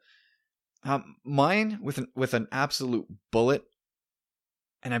pull. Mine with an absolute bullet,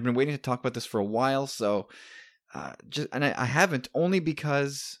 and I've been waiting to talk about this for a while. So, I haven't, only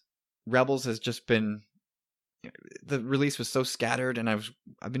because Rebels has just been the release was so scattered, and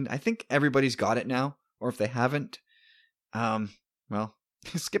I think everybody's got it now, or if they haven't, well,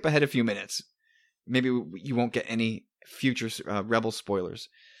 skip ahead a few minutes. Maybe you won't get any future Rebel spoilers.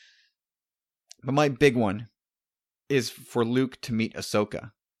 But my big one is for Luke to meet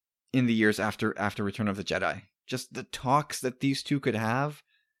Ahsoka in the years after Return of the Jedi. Just the talks that these two could have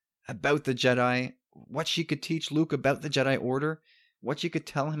about the Jedi, what she could teach Luke about the Jedi Order, what she could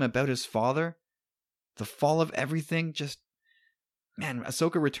tell him about his father, the fall of everything. Just, man,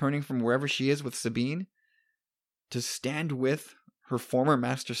 Ahsoka returning from wherever she is with Sabine to stand with her former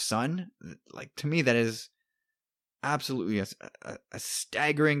master's son, like, to me, that is absolutely a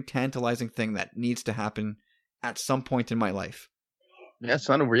staggering, tantalizing thing that needs to happen at some point in my life. Yeah, it's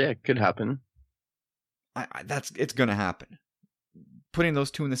not over yet. It could happen. It's going to happen. Putting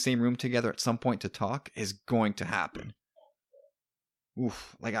those two in the same room together at some point to talk is going to happen.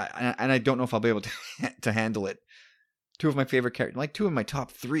 Oof, like I don't know if I'll be able to handle it. Two of my favorite characters, like two of my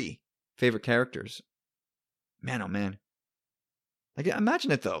top 3 favorite characters. Man, oh man. Like,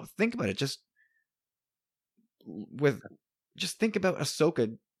 imagine it though. Think about it. Just think about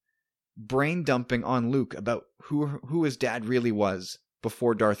Ahsoka brain dumping on Luke about who his dad really was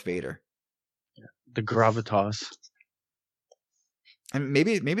before Darth Vader. The gravitas. And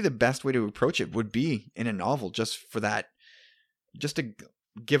maybe the best way to approach it would be in a novel, just to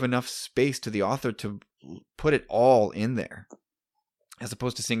give enough space to the author to put it all in there, as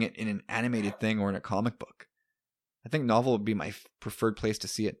opposed to seeing it in an animated thing or in a comic book. I think novel would be my preferred place to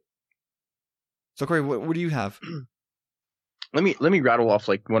see it. So Corey, what do you have? Let me rattle off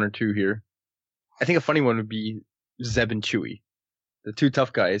like one or two here. I think a funny one would be Zeb and Chewie, the two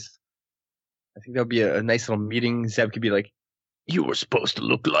tough guys. I think that would be a nice little meeting. Zeb could be like, "You were supposed to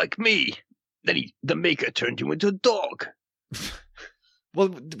look like me. Then the Maker turned you into a dog." Well,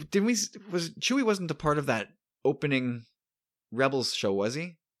 Chewie wasn't a part of that opening Rebels show, was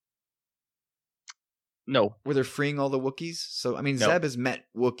he? No. Where they're freeing all the Wookiees? So, I mean, No. Zeb has met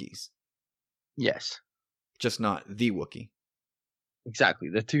Wookiees. Yes. Just not the Wookiee. Exactly.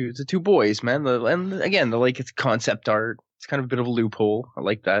 The two boys, man. And again, it's concept art. It's kind of a bit of a loophole. I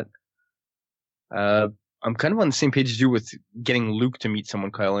like that. I'm kind of on the same page as you with getting Luke to meet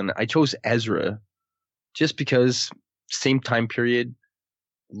someone, Kyle, and I chose Ezra just because same time period,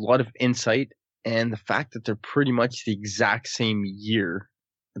 a lot of insight, and the fact that they're pretty much the exact same year,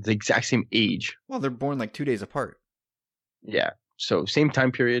 the exact same age. Well, they're born like 2 days apart. Yeah. So same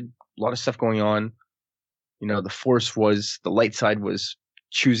time period, a lot of stuff going on. You know, the light side was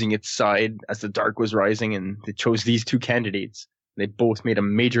choosing its side as the dark was rising, and they chose these two candidates. They both made a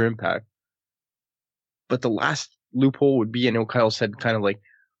major impact. But the last loophole would be, I know Kyle said kind of like,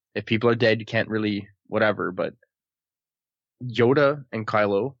 if people are dead, you can't really whatever, but Yoda and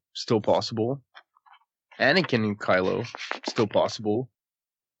Kylo, still possible. Anakin and Kylo, still possible.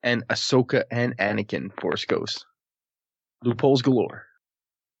 And Ahsoka and Anakin, Force Ghost. Loopholes galore.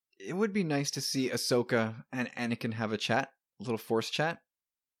 It would be nice to see Ahsoka and Anakin have a chat, a little Force chat.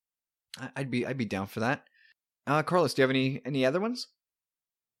 I'd be down for that. Carlos, do you have any other ones?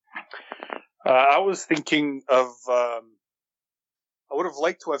 I was thinking of, I would have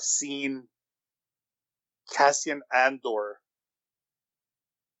liked to have seen Cassian Andor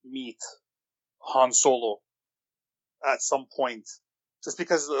meet Han Solo at some point. Just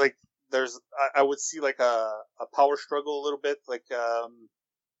because, like, I would see, like, a power struggle a little bit. Like,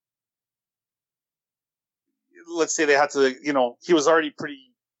 let's say they had to, he was already pretty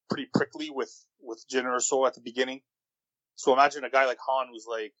prickly with Jyn Erso at the beginning. So imagine a guy like Han who's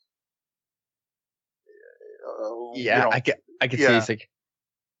like, I could say it's like,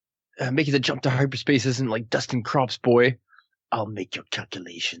 making the jump to hyperspace isn't like Dustin Crops, boy. I'll make your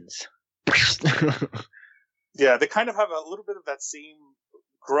calculations. Yeah, they kind of have a little bit of that same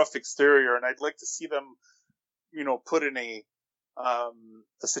gruff exterior, and I'd like to see them, put in a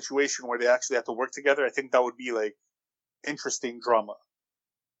situation where they actually have to work together. I think that would be like interesting drama.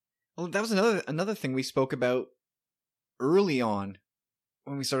 Well, that was another thing we spoke about early on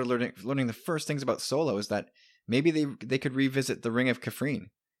when we started learning the first things about Solo, is that maybe they could revisit the Ring of Kafrene.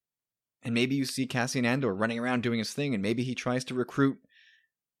 And maybe you see Cassian Andor running around doing his thing, and maybe he tries to recruit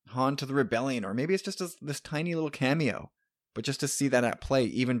Han to the rebellion, or maybe it's just this tiny little cameo. But just to see that at play,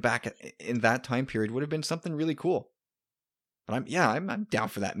 even back in that time period, would have been something really cool. But I'm down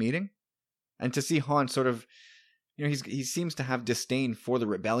for that meeting. And to see Han sort of, he seems to have disdain for the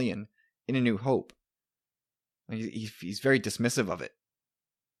rebellion in A New Hope. He's very dismissive of it.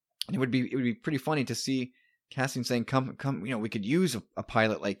 And it would be pretty funny to see Cassian saying, come, we could use a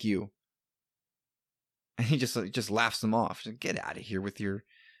pilot like you. And he just laughs them off. Get out of here with your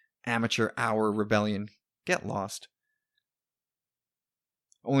amateur hour rebellion. Get lost.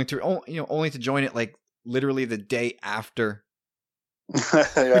 Only to join it like literally the day after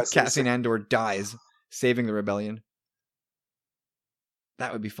Cassian Andor dies, saving the rebellion.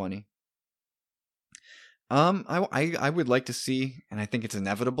 That would be funny. I would like to see, and I think it's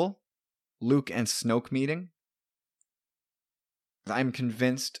inevitable, Luke and Snoke meeting. I'm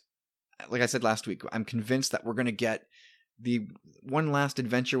convinced, like I said last week, I'm convinced that we're going to get the one last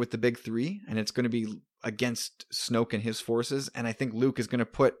adventure with the big three, and it's going to be against Snoke and his forces, and I think Luke is going to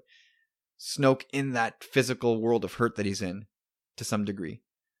put Snoke in that physical world of hurt that he's in, to some degree.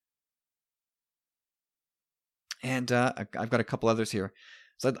 And I've got a couple others here.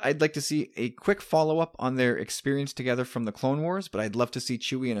 So I'd like to see a quick follow-up on their experience together from the Clone Wars, but I'd love to see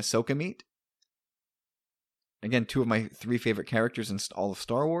Chewie and Ahsoka meet. Again, two of my three favorite characters in all of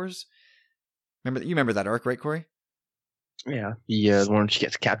Star Wars. You remember that arc, right, Corey? Yeah, the one where she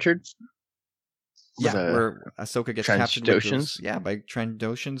gets captured. Yeah, where Ahsoka gets captured by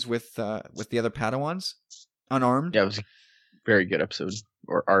Trandoshans with the other Padawans, unarmed. Yeah, it was a very good episode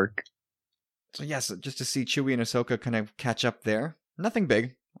or arc. So yes, just to see Chewie and Ahsoka kind of catch up there. Nothing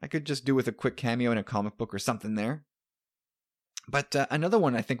big. I could just do with a quick cameo in a comic book or something there. But another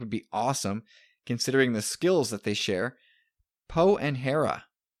one I think would be awesome, considering the skills that they share. Poe and Hera.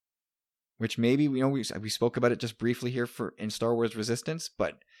 Which maybe, we spoke about it just briefly here in Star Wars Resistance,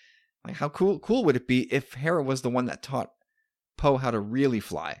 but like how cool would it be if Hera was the one that taught Poe how to really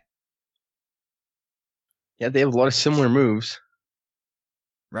fly? Yeah, they have a lot of similar moves.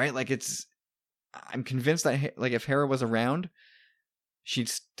 Right? Like I'm convinced that like if Hera was around, she'd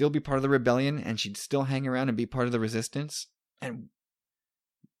still be part of the rebellion and she'd still hang around and be part of the resistance. And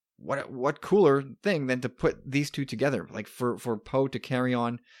what cooler thing than to put these two together, like for Poe to carry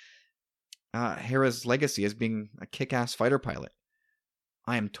on Hera's legacy as being a kick-ass fighter pilot.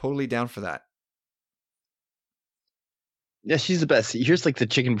 I am totally down for that. Yeah, she's the best. Here's like the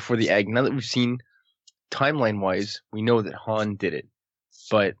chicken before the egg. Now that we've seen timeline-wise, we know that Han did it.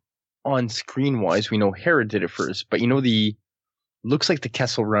 But on screen-wise, we know Hera did it first. But looks like the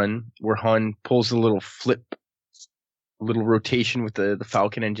Kessel Run where Han pulls a little flip, a little rotation with the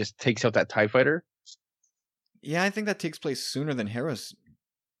Falcon and just takes out that TIE fighter. Yeah, I think that takes place sooner than Hera's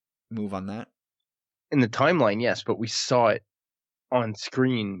move on that. In the timeline, yes, but we saw it on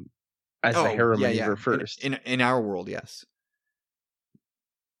screen as the Hera maneuver first. In our world, yes.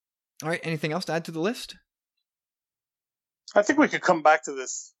 All right, anything else to add to the list? I think we could come back to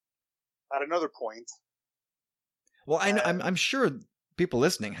this at another point. Well, I'm sure people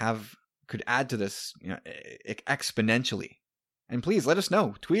listening could add to this, exponentially. And please let us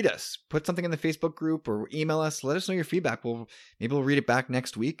know. Tweet us. Put something in the Facebook group or email us. Let us know your feedback. Maybe we'll read it back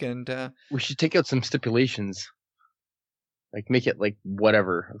next week. And we should take out some stipulations. Like make it like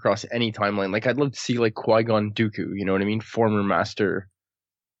whatever across any timeline. Like I'd love to see like Qui-Gon Dooku. You know what I mean? Former master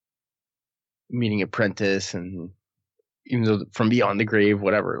meeting apprentice, and even though from beyond the grave,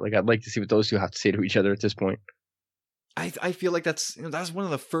 whatever. Like I'd like to see what those two have to say to each other at this point. I feel like that's one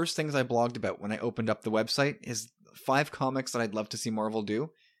of the first things I blogged about when I opened up the website is 5 comics that I'd love to see Marvel do,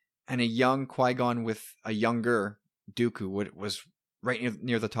 and a young Qui-Gon with a younger Dooku was right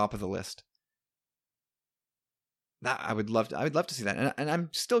near the top of the list. That I would love to see that, and I'm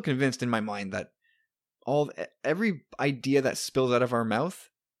still convinced in my mind that every idea that spills out of our mouth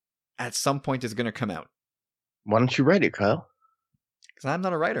at some point is going to come out. Why don't you write it, Kyle? Because I'm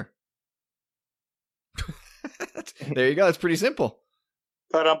not a writer. There you go. It's pretty simple.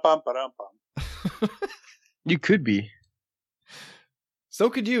 You could be. So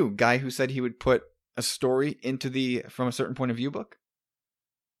could you, guy who said he would put a story into the From a Certain Point of View book.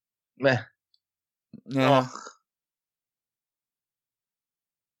 Meh. Yeah. Oh.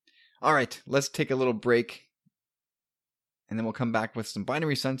 All right, let's take a little break, and then we'll come back with some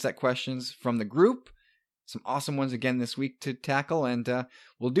Binary Sunset questions from the group. Some awesome ones again this week to tackle, and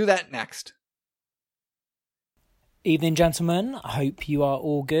we'll do that next. Evening, gentlemen. I hope you are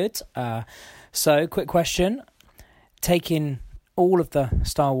all good. So, quick question. Taking all of the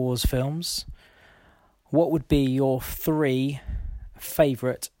Star Wars films, what would be your 3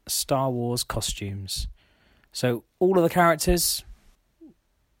 favourite Star Wars costumes? So, all of the characters,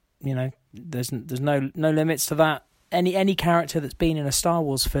 there's no limits to that. Any character that's been in a Star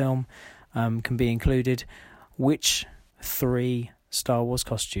Wars film can be included. Which 3 Star Wars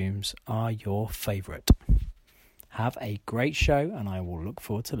costumes are your favourite? Have a great show, and I will look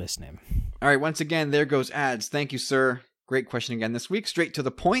forward to listening. All right, once again, there goes ads. Thank you, sir. Great question again this week. Straight to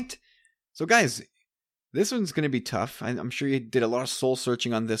the point. So, guys, this one's going to be tough. I'm sure you did a lot of soul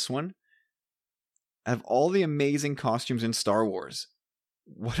searching on this one. Of all the amazing costumes in Star Wars,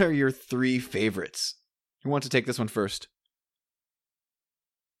 what are your 3 favorites? Who wants to take this one first?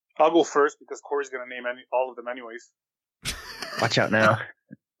 I'll go first because Corey's gonna name all of them anyways. Watch out now.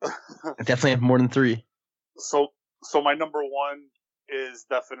 I definitely have more than 3. So my number one is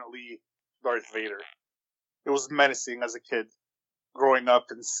definitely Darth Vader. It was menacing as a kid, growing up,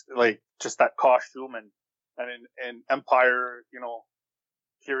 and like just that costume, and in Empire,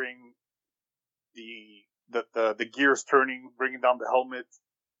 hearing the gears turning, bringing down the helmet.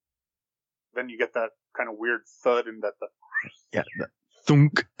 Then you get that kind of weird thud and the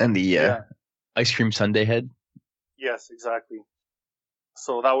thunk and the ice cream sundae head. Yes, exactly.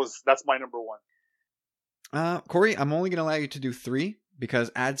 So that's my number one. Corey, I'm only going to allow you to do 3 because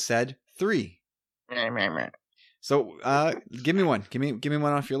Ad said 3. So, give me one. Give me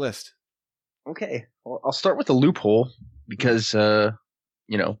one off your list. Okay. Well, I'll start with a loophole because,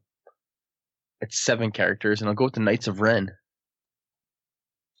 it's 7 characters, and I'll go with the Knights of Ren.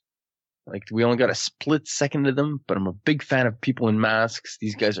 Like, we only got a split second of them, but I'm a big fan of people in masks.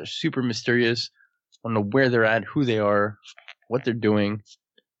 These guys are super mysterious. I don't know where they're at, who they are, what they're doing.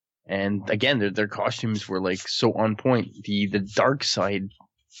 And again, their costumes were like so on point. The dark side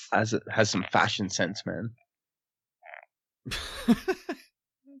has some fashion sense, man.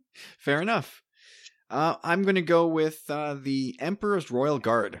 Fair enough. I'm going to go with the Emperor's Royal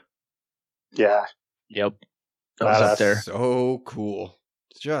Guard. Yeah. Yep. That was up there. So cool.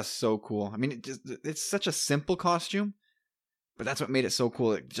 Just so cool. I mean, it's such a simple costume, but that's what made it so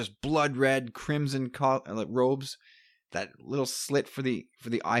cool. It just blood red, crimson robes, that little slit for the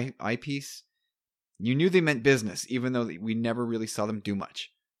eyepiece. You knew they meant business, even though we never really saw them do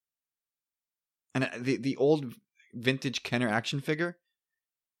much. And the old vintage Kenner action figure,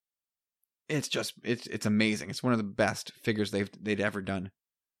 it's amazing. It's one of the best figures they'd ever done.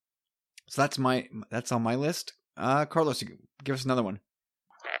 So that's on my list. Carlos, give us another one.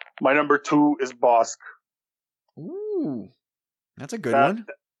 My number 2 is Bossk. Ooh, that's a good one.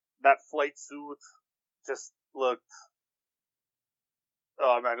 That flight suit just looked.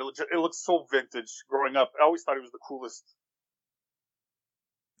 Oh man, it looks so vintage. Growing up, I always thought he was the coolest.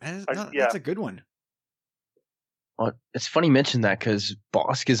 That's a good one. Well, it's funny you mention that because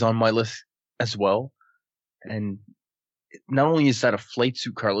Bossk is on my list as well, and not only is that a flight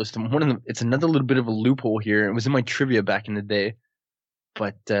suit, Carlos, it's another little bit of a loophole here. It was in my trivia back in the day,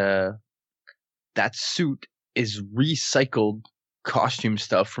 but that suit is recycled costume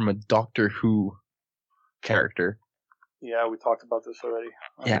stuff from a Doctor Who character. Yeah, we talked about this already.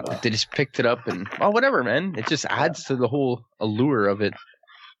 Yeah, they just picked it up and whatever, man. It just adds to the whole allure of it.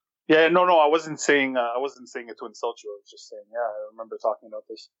 Yeah, no, I wasn't saying it to insult you. I was just saying, I remember talking about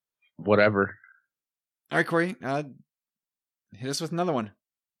this. Whatever. All right, Corey, hit us with another one.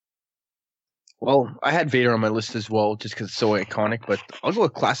 Well, I had Vader on my list as well, just because it's so iconic. But I'll go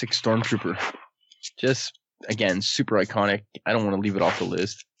with classic Stormtrooper. Just again, super iconic. I don't want to leave it off the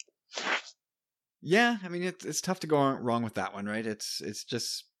list. Yeah, I mean it's tough to go wrong with that one, right? It's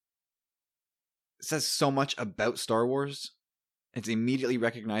just it says so much about Star Wars. It's immediately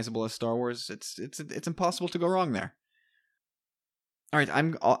recognizable as Star Wars. It's impossible to go wrong there. All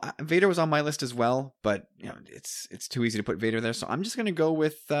right, Vader was on my list as well, but it's too easy to put Vader there, so I'm just gonna go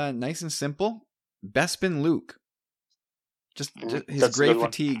with nice and simple, Bespin Luke. Just his gray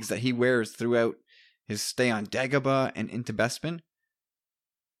fatigues that he wears throughout his stay on Dagobah and into Bespin.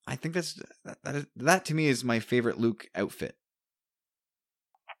 I think that to me is my favorite Luke outfit.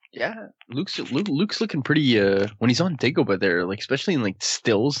 Yeah, Luke's looking pretty when he's on Dagobah there, like especially in like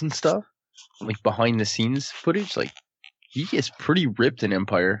stills and stuff, like behind the scenes footage, like he is pretty ripped in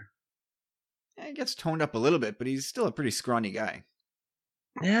Empire. Yeah, he gets toned up a little bit, but he's still a pretty scrawny guy.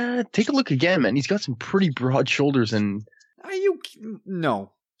 Yeah, take a look again, man. He's got some pretty broad shoulders and.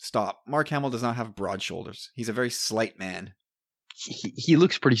 No, stop. Mark Hamill does not have broad shoulders. He's a very slight man. He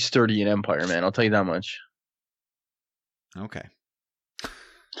looks pretty sturdy in Empire, man. I'll tell you that much. Okay.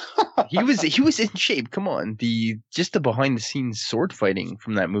 he was in shape. Come on, the behind the scenes sword fighting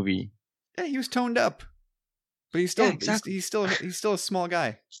from that movie. Yeah, he was toned up, but he's still exactly. he's still a small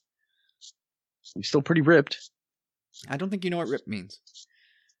guy. He's still pretty ripped. I don't think you know what ripped means.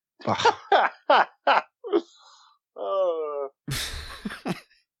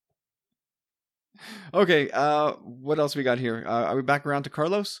 Okay, what else we got here? Are we back around to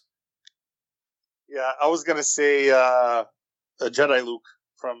Carlos? Yeah, I was gonna say a Jedi Luke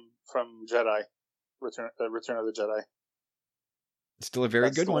from Jedi Return of the Jedi. Still a very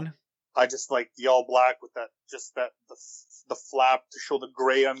good one. I just like the all black with the flap to show the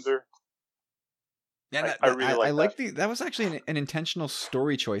gray under. Yeah, I really like that. That was actually an intentional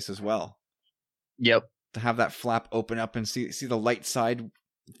story choice as well. Yep. To have that flap open up and see the light side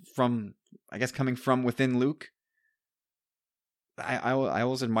from I guess coming from within Luke. I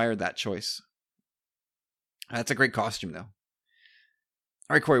always admired that choice. That's a great costume, though.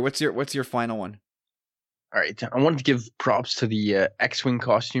 All right, Corey, what's your final one? All right, I wanted to give props to the X-wing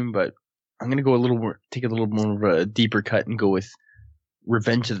costume, but I'm gonna go take a little more of a deeper cut and go with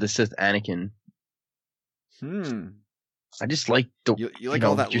Revenge of the Sith Anakin. I just like the you like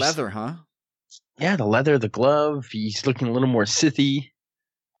all that leather, huh? Yeah, the leather, the glove. He's looking a little more Sithy.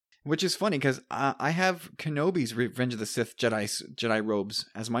 Which is funny because I have Kenobi's Revenge of the Sith Jedi robes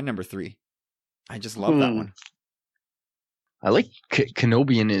as my number 3. I just love that one. I like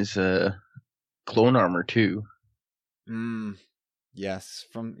Kenobi in his clone armor too. Yes,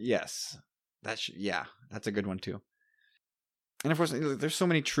 that's a good one too. And of course, there's so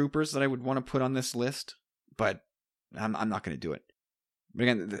many troopers that I would want to put on this list, but I'm not going to do it. But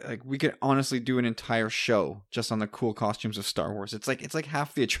again, like we could honestly do an entire show just on the cool costumes of Star Wars. It's like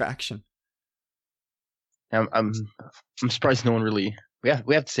half the attraction. I'm surprised no one really. We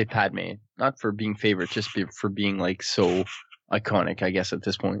have to say Padme, not for being favorite, just for being like so iconic. I guess at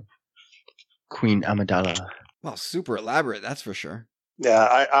this point, Queen Amidala. Well, super elaborate, that's for sure.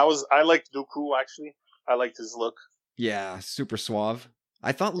 Yeah, I liked Dooku actually. I liked his look. Yeah, super suave.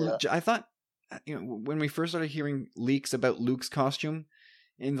 I thought when we first started hearing leaks about Luke's costume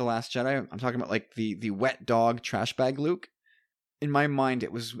in The Last Jedi, I'm talking about like the wet dog trash bag Luke. In my mind,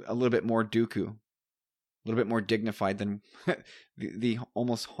 it was a little bit more Dooku, a little bit more dignified than the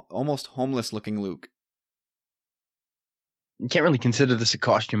almost homeless looking Luke. You can't really consider this a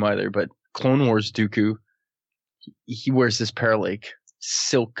costume either, but Clone Wars Dooku, he wears this pair of like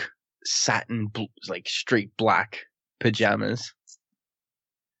silk satin, like straight black pajamas.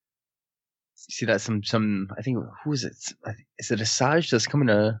 You see that some I think, who is it? Is it Asajj that's coming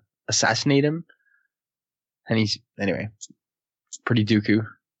to assassinate him? And he's anyway, pretty Dooku.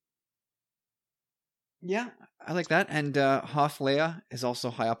 Yeah, I like that. And Hoth Leia is also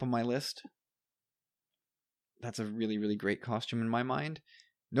high up on my list. That's a really, really great costume in my mind.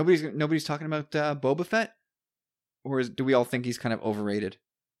 Nobody's talking about Boba Fett, or do we all think he's kind of overrated?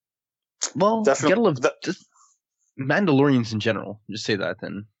 Well, you gotta love just Mandalorians in general. Just say that,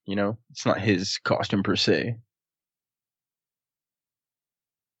 then it's not his costume per se.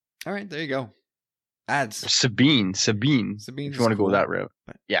 All right, there you go. Ads. Sabine. If you want to go that route,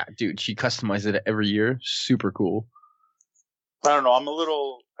 but yeah, dude, she customized it every year. Super cool. I don't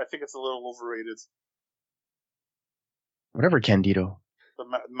know. I think it's a little overrated. Whatever, Candido. The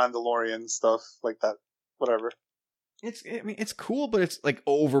Mandalorian stuff like that. Whatever. It's cool, but it's like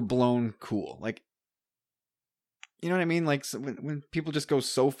overblown cool. Like, you know what I mean? Like when people just go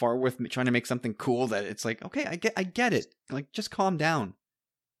so far with trying to make something cool that it's like, okay, I get it. Like, just calm down.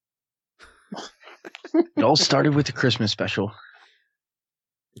 It all started with the Christmas special.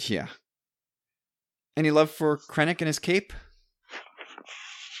 Yeah. Any love for Krennic and his cape?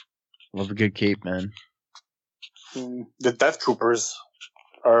 Love a good cape, man. The Death Troopers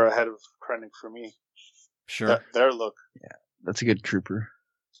are ahead of Krennic for me. Sure. Their look. Yeah, that's a good trooper.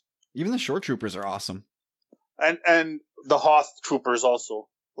 Even the short troopers are awesome. And the Hoth Troopers also.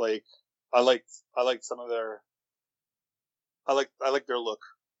 Like, I liked some of their. I like their look.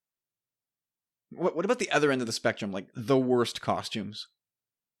 What about the other end of the spectrum, like the worst costumes?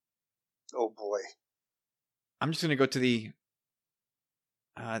 Oh boy. I'm just gonna go to the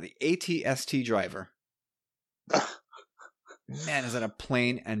AT-ST driver. Man, is that a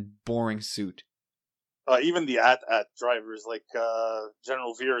plain and boring suit? Even the AT drivers, like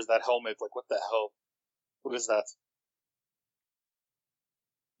General Veer's, that helmet, like what the hell? What is that?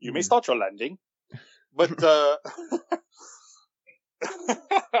 You may start your landing, but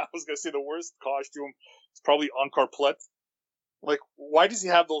I was gonna say the worst costume is probably Ankar Plutt. Like, why does he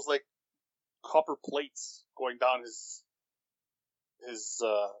have those like copper plates going down his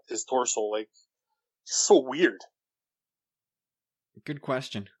torso? Like, so weird. Good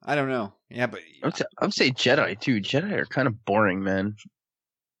question. I don't know. Yeah, but I would say Jedi too. Jedi are kind of boring, man. I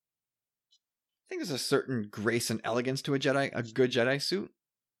think there's a certain grace and elegance to a good Jedi suit.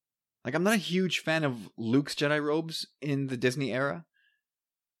 Like, I'm not a huge fan of Luke's Jedi robes in the Disney era,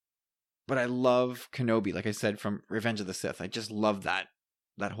 but I love Kenobi, like I said, from Revenge of the Sith. I just love that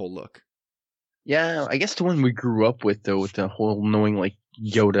whole look. Yeah, I guess the one we grew up with, though, with the whole knowing like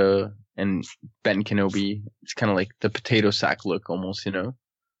Yoda and Ben Kenobi, it's kind of like the potato sack look almost,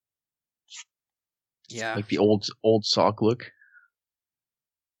 Yeah. Like the old sock look.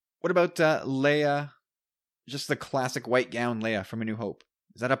 What about Leia? Just the classic white gown Leia from A New Hope.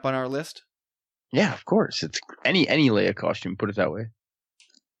 Is that up on our list? Yeah, of course. It's any Leia costume, put it that way.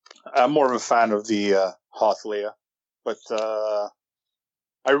 I'm more of a fan of the Hoth Leia, but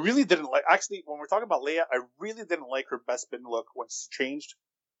I really didn't like. Actually, when we're talking about Leia, I really didn't like her Bespin look when she changed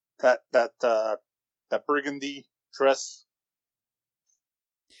that burgundy dress.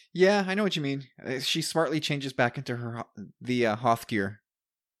 Yeah, I know what you mean. She smartly changes back into the Hoth gear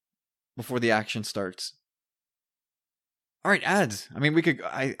before the action starts. All right, ads. I mean,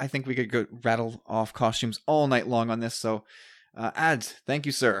 I think we could go rattle off costumes all night long on this. So, ads. Thank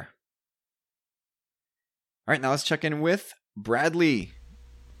you, sir. All right, now let's check in with Bradley.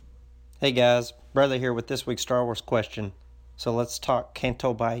 Hey guys, Bradley here with this week's Star Wars question. So let's talk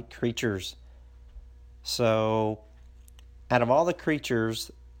Canto Bight creatures. So, out of all the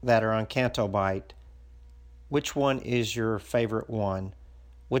creatures that are on Canto Bight, which one is your favorite one?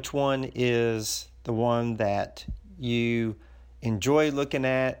 Which one is the one that you enjoy looking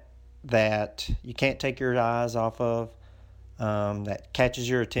at, that you can't take your eyes off of, that catches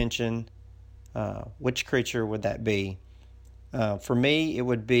your attention? Which creature would that be? For me, it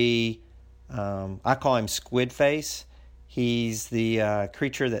would be, I call him Squid Face. He's the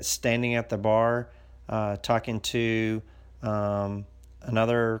creature that's standing at the bar talking to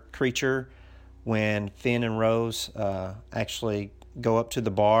another creature when Finn and Rose actually go up to the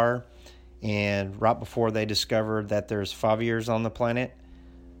bar, and right before they discover that there's Faviers on the planet.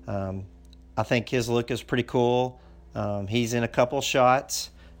 I think his look is pretty cool. He's in a couple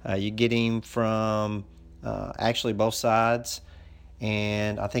shots. You get him from actually both sides,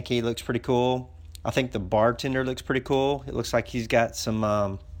 and I think he looks pretty cool. I think the bartender looks pretty cool. It looks like he's got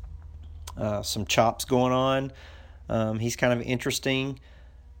some chops going on. He's kind of interesting.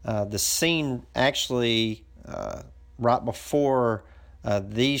 The scene actually right before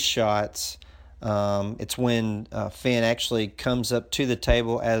these shots, it's when Finn actually comes up to the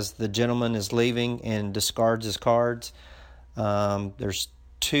table as the gentleman is leaving and discards his cards. There's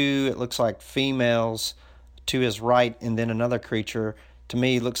two, it looks like females to his right, and then another creature. To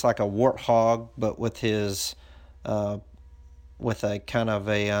me, looks like a warthog, but with his with a kind of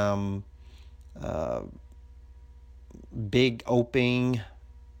a big opening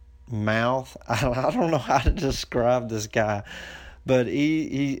mouth. I don't know how to describe this guy, but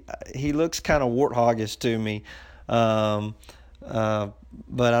he looks kind of warthogish to me. But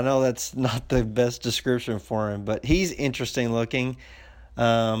I know that's not the best description for him, but he's interesting looking.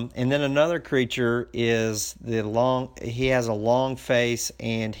 And then another creature is he has a long face,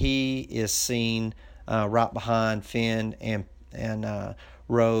 and he is seen right behind Finn and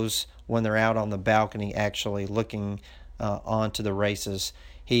Rose when they're out on the balcony actually looking onto the races.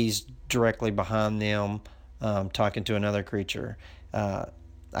 He's directly behind them talking to another creature.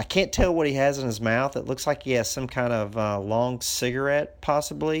 I can't tell what he has in his mouth. It looks like he has some kind of long cigarette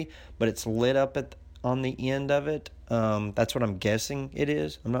possibly, but it's lit up on the end of it. That's what I'm guessing it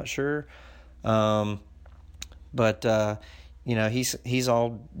is. I'm not sure. But he's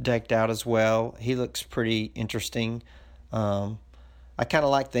all decked out as well. He looks pretty interesting. I kind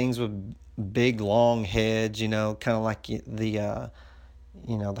of like things with big, long heads, kind of like the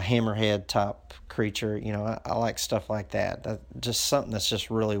hammerhead type creature. I like stuff like that. Just something that's just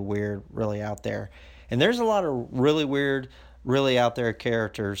really weird, really out there. And there's a lot of really weird, really out there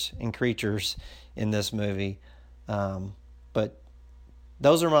characters and creatures in this movie. But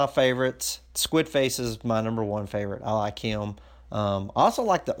those are my favorites. Squid Face is my number one favorite. I like him. I also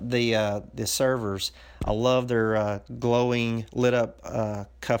like the servers. I love their glowing, lit up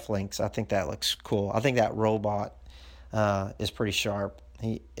cufflinks. I think that looks cool. I think that robot is pretty sharp.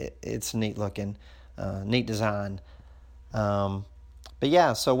 It's neat looking, neat design. But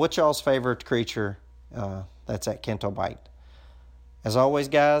yeah, so what's y'all's favorite creature that's at Canto Bight? As always,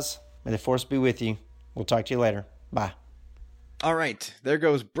 guys, may the force be with you. We'll talk to you later. Bye. All right, there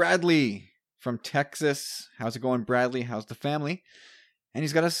goes Bradley from Texas. How's it going, Bradley? How's the family? And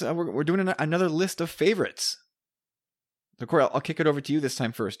he's got us. We're doing another list of favorites. So Corey, I'll kick it over to you this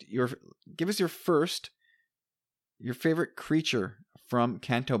time first. Give us your favorite creature from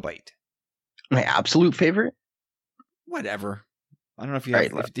Canto Bight. My absolute favorite? Whatever. I don't know if you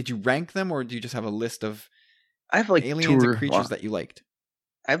have. Right, did you rank them, or do you just have a list of I have like aliens and creatures that you liked?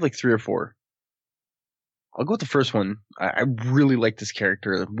 I have like 3 or 4. I'll go with the first one. I really like this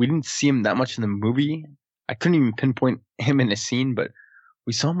character. We didn't see him that much in the movie. I couldn't even pinpoint him in a scene, but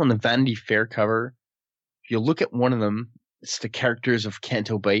we saw him on the Vanity Fair cover. If you look at one of them, it's the characters of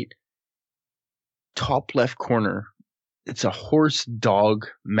Canto Bight. Top left corner, it's a horse dog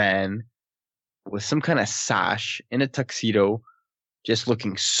man with some kind of sash in a tuxedo, just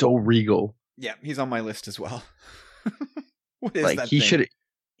looking so regal. Yeah, he's on my list as well. What is like that he thing?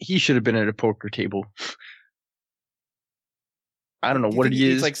 he should have been at a poker table. I don't know Do you what think he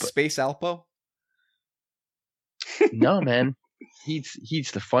is. He's like Space Alpo? No, man. He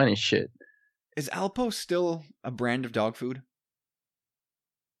eats the finest shit. Is Alpo still a brand of dog food?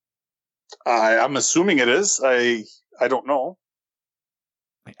 I'm assuming it is. I don't know.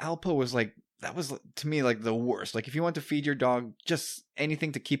 Like Alpo was like, that was to me like the worst. Like if you want to feed your dog just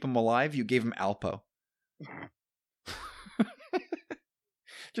anything to keep him alive, you gave him Alpo.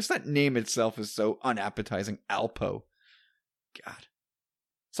 Just that name itself is so unappetizing. Alpo. God.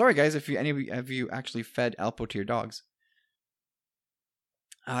 Sorry guys if any of you actually fed Alpo to your dogs.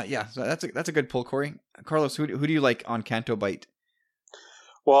 Yeah, so that's a good pull, Corey. Carlos, who do you like on Canto Bite?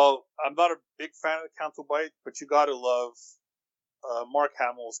 Well, I'm not a big fan of Canto Bite, but you gotta love Mark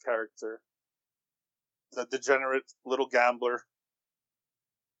Hamill's character, the degenerate little gambler.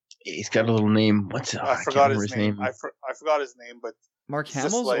 He's got a little name. What's it? I forgot his name. I forgot his name, but Mark it's just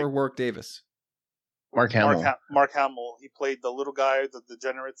Hamill like- or Warwick Davis? Mark Hamill. Mark Hamill. He played the little guy, the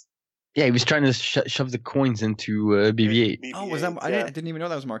degenerate. Yeah, he was trying to shove the coins into BB-8. Oh, was that? I didn't even know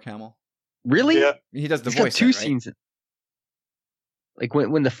that was Mark Hamill. Really? Yeah. He does the He's got voice. two right? scenes. Like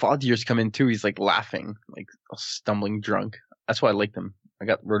when the Faudiers come in too, he's like laughing, like stumbling drunk. That's why I liked him. I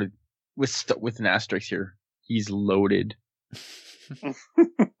got wrote it with an asterisk here. He's loaded.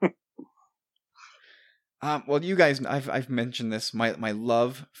 Well, you guys, I've mentioned this. My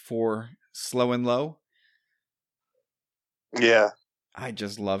love for Slow and Low. Yeah. I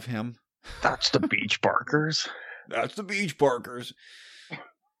just love him. That's the Beach Barkers. That's the Beach Barkers.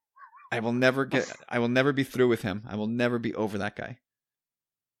 I will never be through with him. I will never be over that guy.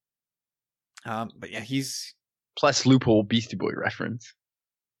 But yeah, he's Plus loophole Beastie Boy reference.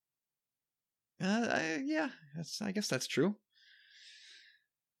 yeah, I guess that's true.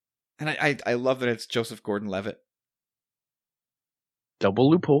 And I love that it's Joseph Gordon-Levitt. Double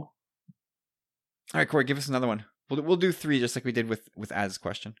loophole. All right, Corey, give us another one. We'll do 3 just like we did with Ad's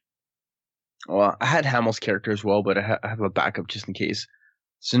question. Well, I had Hamill's character as well, but I have a backup just in case.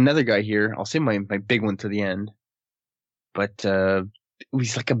 So another guy here. I'll say my big one to the end. But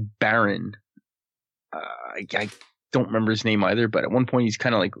he's like a baron. I don't remember his name either, but at one point he's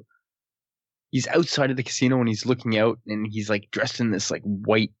kind of like, he's outside of the casino and he's looking out and he's like dressed in this like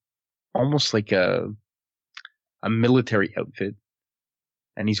white, almost like a military outfit.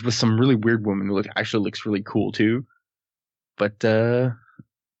 And he's with some really weird woman who actually looks really cool too. But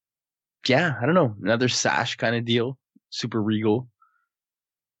yeah, I don't know. Another sash kind of deal. Super regal.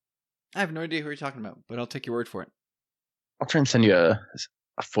 I have no idea who you're talking about, but I'll take your word for it. I'll try and send you a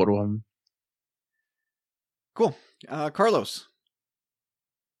photo of him. Cool. Carlos.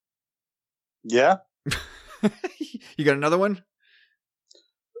 Yeah. You got another one?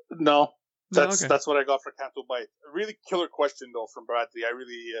 No. No, That's okay. that's what I got for Canto Bite. A really killer question though from Bradley. I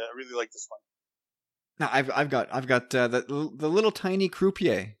really like this one. No, I've got the little tiny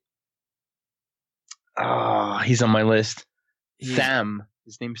croupier. He's on my list. He's- Tham.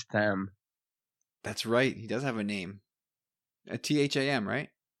 His name's Tham. That's right. He does have a name. A THAM, right?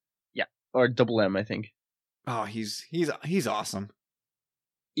 Or double M, I think. Oh, he's awesome.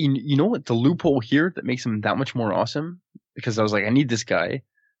 You know what? The loophole here that makes him that much more awesome? Because I was like, I need this guy.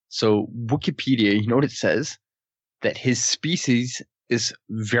 So Wikipedia, you know what it says? That his species is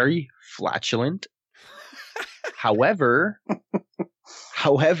very flatulent. However,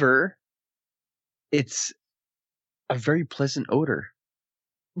 it's a very pleasant odor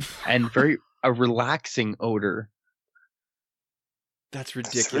and a relaxing odor. That's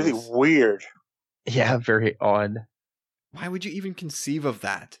It's ridiculous. really weird. Yeah, very odd. Why would you even conceive of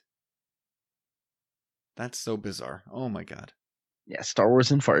that? That's so bizarre. Oh my god. Yeah, Star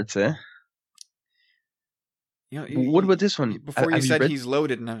Wars and farts, eh? You know, What about this one? Before you Have said read- he's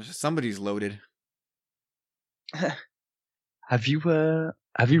loaded, and I was somebody's loaded. Have you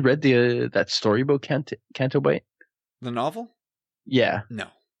read that story about Canto Bite? The novel? Yeah. No.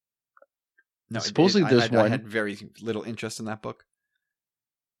 No. Supposedly there's I one. had very little interest in that book.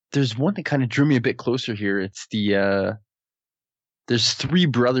 There's one that kind of drew me a bit closer here. It's there's 3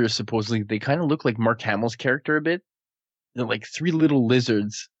 brothers supposedly. They kind of look like Mark Hamill's character a bit. They're like 3 little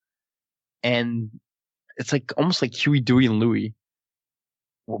lizards, and it's like almost like Huey, Dewey, and Louie.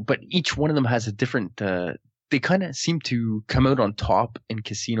 But each one of them has a different. They kind of seem to come out on top in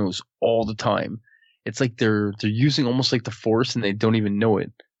casinos all the time. It's like they're using almost like the Force, and they don't even know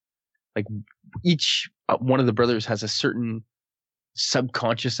it. Like each one of the brothers has a certain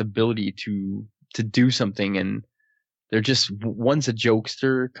subconscious ability to do something, and they're just, one's a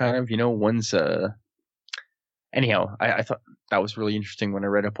jokester kind of, one's anyhow, I thought that was really interesting when I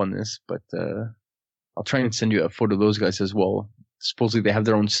read up on this, but I'll try and send you a photo of those guys as well. Supposedly they have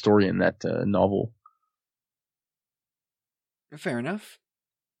their own story in that novel. Fair enough.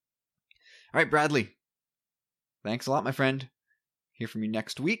 All right, Bradley. Thanks a lot, my friend. Hear from you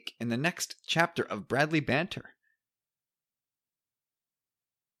next week in the next chapter of Bradley Banter.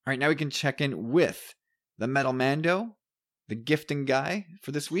 All right, now we can check in with the Metal Mando, the gifting guy for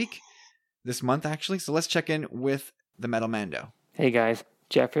this month actually. So let's check in with the Metal Mando. Hey guys,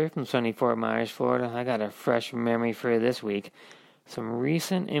 Jeff here from sunny Fort Myers, Florida. I got a fresh memory for this week. Some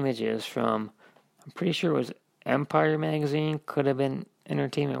recent images from, I'm pretty sure it was Empire Magazine, could have been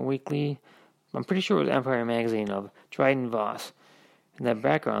Entertainment Weekly. I'm pretty sure it was Empire Magazine, of Dryden Voss. In the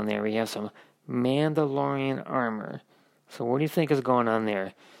background there, we have some Mandalorian armor. So what do you think is going on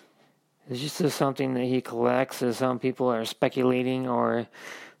there? Is this something that he collects, as some people are speculating, or,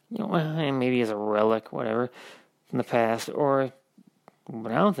 maybe as a relic, whatever, from the past, or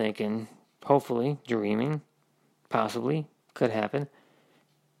what I'm thinking, hopefully, dreaming, possibly, could happen,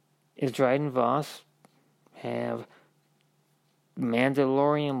 is Dryden Voss have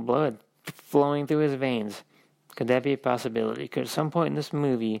Mandalorian blood flowing through his veins? Could that be a possibility? Could at some point in this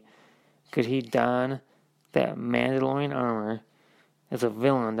movie, could he don that Mandalorian armor as a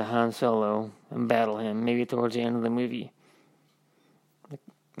villain to Han Solo and battle him, maybe towards the end of the movie?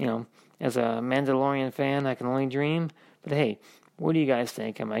 As a Mandalorian fan, I can only dream. But hey, what do you guys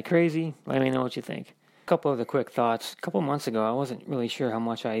think? Am I crazy? Let me know what you think. A couple of the quick thoughts. A couple months ago, I wasn't really sure how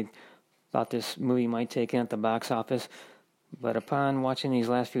much I thought this movie might take in at the box office. But upon watching these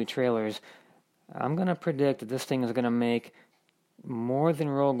last few trailers, I'm going to predict that this thing is going to make more than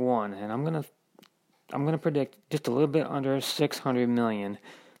Rogue One. And I'm going to predict just a little bit under $600 million.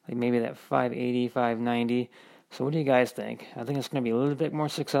 Like maybe that 580, 590. So what do you guys think? I think it's going to be a little bit more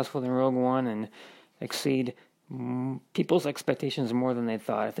successful than Rogue One and exceed people's expectations more than they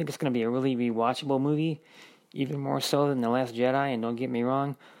thought. I think it's going to be a really rewatchable movie, even more so than The Last Jedi. And don't get me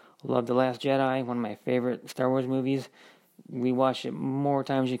wrong, I love The Last Jedi, one of my favorite Star Wars movies. We watched it more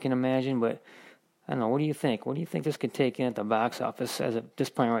times than you can imagine, but I don't know. What do you think? What do you think this could take in at the box office as of this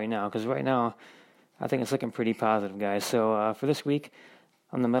point right now? Because right now, I think it's looking pretty positive, guys. So for this week,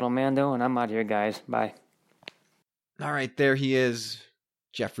 I'm the Metal Mando, and I'm out here, guys. Bye. All right, there he is,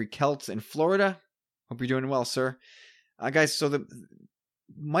 Jeffrey Keltz in Florida. Hope you're doing well, sir. Guys, so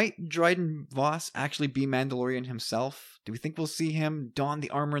might Dryden Voss actually be Mandalorian himself? Do we think we'll see him don the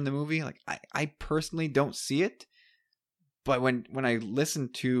armor in the movie? Like, I personally don't see it. But when I listen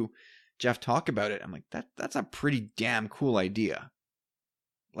to Jeff talk about it, I'm like, that's a pretty damn cool idea.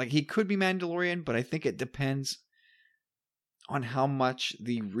 Like, he could be Mandalorian, but I think it depends on how much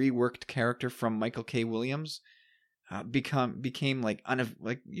the reworked character from Michael K. Williams became like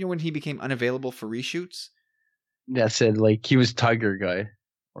when he became unavailable for reshoots. That's it. Like, he was Tiger guy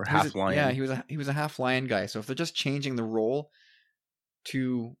or half lion. Yeah, he was a half lion guy. So if they're just changing the role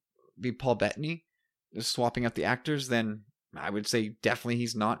to be Paul Bettany, just swapping out the actors, then I would say definitely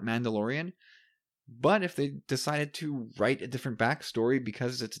he's not Mandalorian. But if they decided to write a different backstory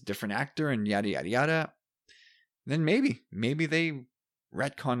because it's a different actor and yada yada yada, then maybe they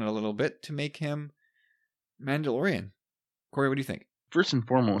retcon it a little bit to make him Mandalorian. Corey, what do you think? First and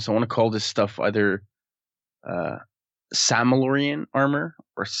foremost, I want to call this stuff either Samalorian armor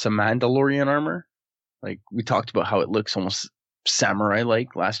or Samandalorian armor. Like, we talked about how it looks almost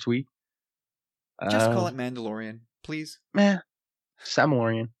samurai-like last week. Just call it Mandalorian, please.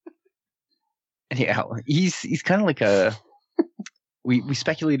 Samalorian. Yeah, he's kind of like a. We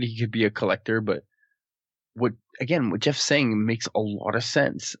speculated he could be a collector, but what Jeff's saying makes a lot of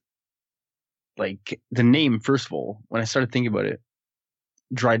sense. Like, the name, first of all, when I started thinking about it,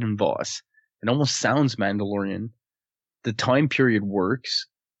 Dryden Voss, it almost sounds Mandalorian. The time period works.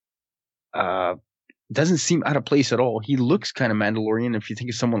 Doesn't seem out of place at all. He looks kind of Mandalorian if you think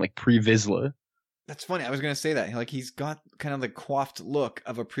of someone like Pre Vizsla. That's funny. I was going to say that. Like, he's got kind of the coiffed look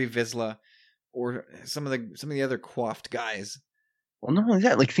of a Pre Vizsla or some of the other coiffed guys. Well, not only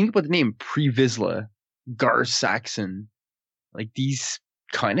that. Like, think about the name Pre Vizsla, Gar Saxon. Like, these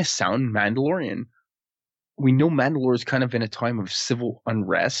kind of sound Mandalorian. We know Mandalore is kind of in a time of civil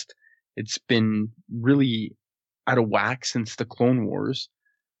unrest. It's been really out of whack since the Clone Wars.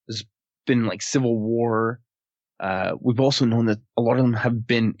 There's been like civil war. We've also known that a lot of them have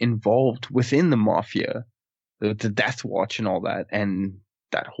been involved within the mafia, the Death Watch and all that, and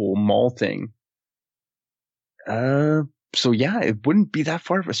that whole Maul thing. So yeah, it wouldn't be that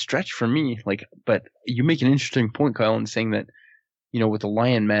far of a stretch for me. Like, but you make an interesting point, Kyle, in saying that, with the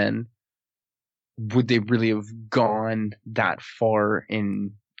Lion Man, would they really have gone that far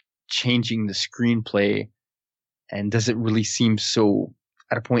in changing the screenplay? And does it really seem so,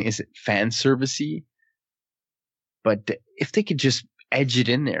 at a point, is it fan servicey? But if they could just edge it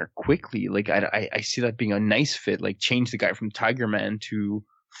in there quickly, like I see that being a nice fit, like change the guy from Tiger Man to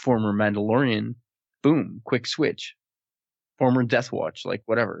former Mandalorian, boom, quick switch. former Death Watch, like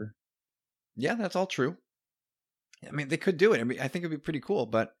whatever. Yeah, that's all true. I mean, they could do it. I mean, I think it'd be pretty cool,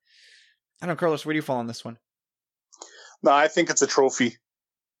 but I don't know, Carlos, where do you fall on this one? No, I think it's a trophy.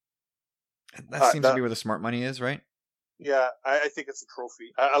 That seems to be where the smart money is, right? Yeah, I think it's a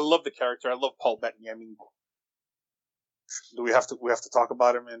trophy. I love the character. I love Paul Bettany. I mean, do we have to talk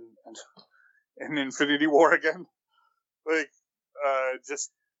about him in Infinity War again? Like, just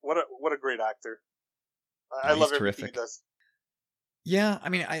what a great actor. I love everything he does. Yeah, I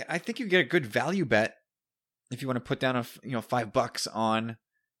mean, I think you get a good value bet if you want to put down $5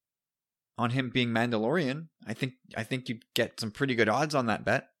 on him being Mandalorian. I think you get some pretty good odds on that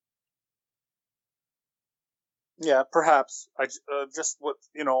bet. Yeah, perhaps. I just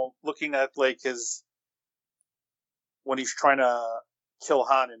looking at like his when he's trying to kill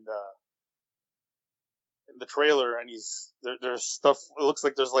Han in the trailer, and there's stuff. It looks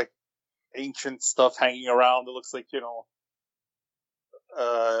like there's like ancient stuff hanging around. It looks like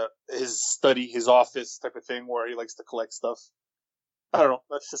his study, his office type of thing where he likes to collect stuff. I don't know.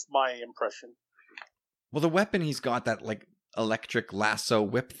 That's just my impression. Well, the weapon he's got, that like electric lasso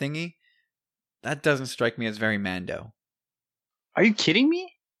whip thingy, that doesn't strike me as very Mando. Are you kidding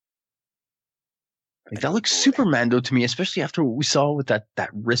me? Like, that looks super Mando to me, especially after what we saw with that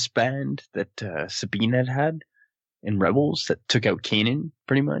wristband that Sabine had in Rebels that took out Kanan,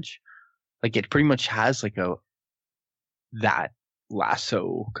 pretty much. Like, it pretty much has like that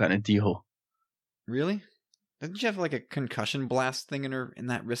lasso kind of deal. Really? Didn't she have like a concussion blast thing in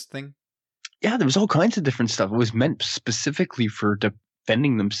that wrist thing? Yeah, there was all kinds of different stuff. It was meant specifically for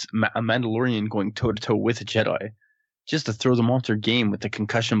defending them, a Mandalorian going toe to toe with a Jedi, just to throw them off their game with the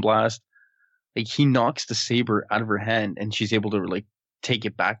concussion blast. Like, he knocks the saber out of her hand, and she's able to like take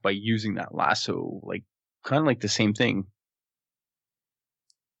it back by using that lasso, like kind of like the same thing.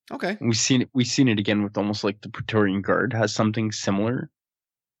 Okay, we've seen it again with almost like the Praetorian Guard has something similar.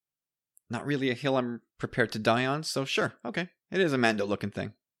 Not really a hill I'm prepared to die on, so sure, okay, it is a Mando looking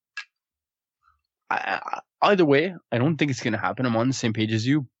thing. Either way, I don't think it's going to happen. I'm on the same page as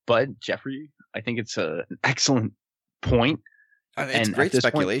you, but Jeffrey, I think it's an excellent point. It's great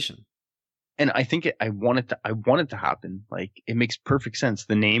speculation. And I think I want it to happen. Like, it makes perfect sense.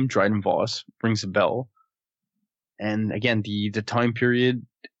 The name Dryden Voss rings a bell. And again, the time period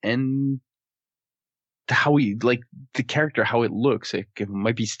and how he, like, the character, how it looks. Like, it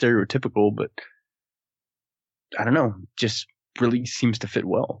might be stereotypical, but I don't know. Just really seems to fit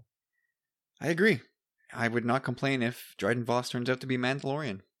well. I agree. I would not complain if Dryden Voss turns out to be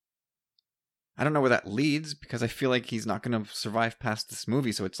Mandalorian. I don't know where that leads, because I feel like he's not going to survive past this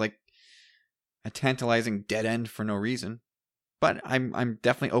movie, so it's like a tantalizing dead end for no reason. But I'm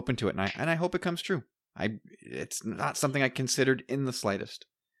definitely open to it, and I hope it comes true. It's not something I considered in the slightest.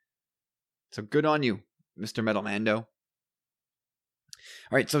 So good on you, Mr. Metal Mando. All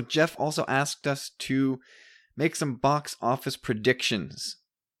right, so Jeff also asked us to make some box office predictions.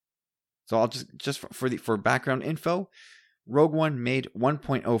 So I'll just for background info, Rogue One made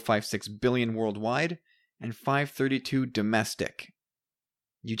 $1.056 billion worldwide and $532 domestic.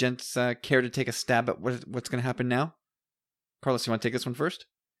 You gents care to take a stab at what's going to happen now? Carlos, you want to take this one first?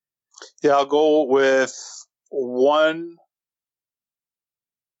 Yeah, I'll go with 1.099.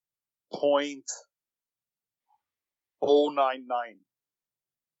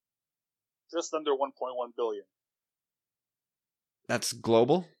 Just under 1.1 billion. That's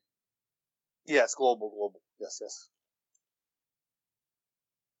global? Yes, global. Yes.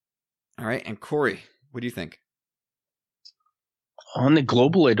 All right, and Corey, what do you think? On the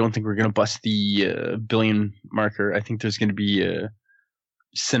global, I don't think we're going to bust the billion marker. I think there's going to be a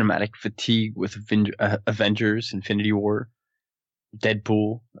cinematic fatigue with Avengers, Infinity War,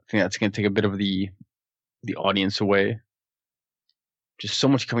 Deadpool. I think that's going to take a bit of the audience away. Just so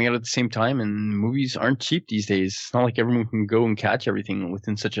much coming out at the same time, and movies aren't cheap these days. It's not like everyone can go and catch everything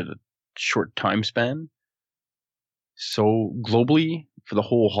within such a short time span. So globally, for the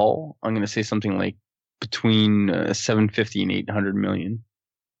whole haul, I'm going to say something like between 750 and 800 million.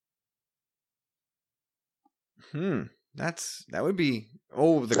 That would be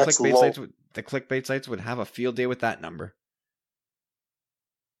the clickbait sites would have a field day with that number.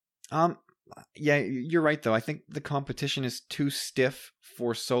 Yeah, you're right though. I think the competition is too stiff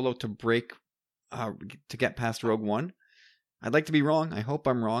for Solo to break to get past Rogue One. I'd like to be wrong. I hope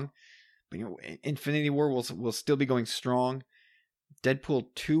I'm wrong. But Infinity War will still be going strong. Deadpool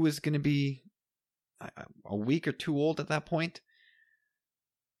 2 is going to be a week or two old at that point.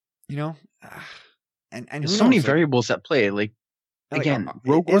 And there's so many variables at play. Like again,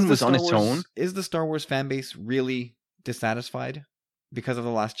 Rogue One was on its own. Is the Star Wars fan base really dissatisfied because of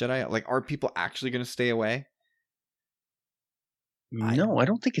The Last Jedi? Like, are people actually going to stay away? No, I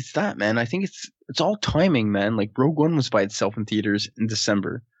don't think it's that, man. I think it's all timing, man. Like Rogue One was by itself in theaters in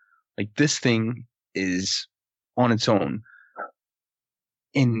December. Like this thing is on its own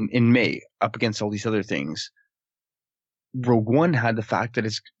in May, up against all these other things. Rogue One had the fact that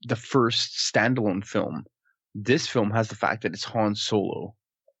it's the first standalone film. This film has the fact that it's Han Solo.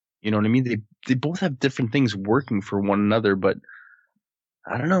 You know what I mean? They both have different things working for one another, but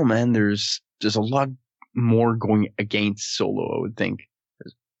I don't know, man. There's a lot more going against Solo, I would think.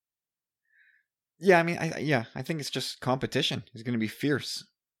 Yeah, I mean, I think it's just competition. It's going to be fierce.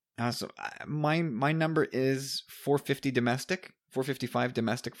 My number is 450 domestic, 455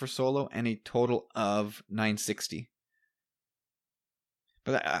 domestic for Solo, and a total of 960.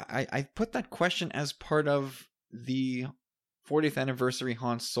 But I put that question as part of the 40th anniversary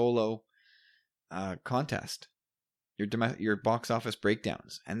Han Solo contest. Your box office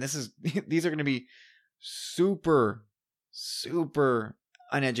breakdowns, and these are going to be super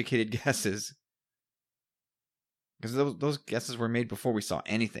uneducated guesses, because those guesses were made before we saw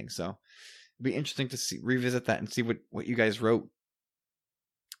anything. So it'd be interesting to revisit that and see what you guys wrote.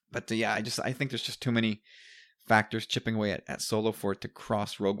 But yeah, I think there's just too many factors chipping away at Solo for it to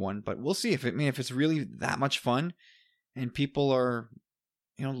cross Rogue One. But we'll see if it's really that much fun and people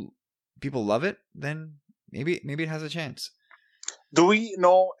love it, then maybe it has a chance. Do we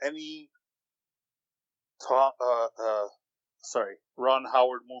know any Ron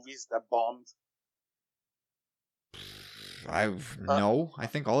Howard movies that bombed? No. I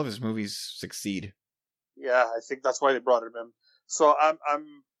think all of his movies succeed. Yeah, I think that's why they brought him in. So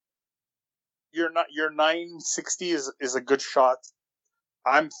your 960 is a good shot.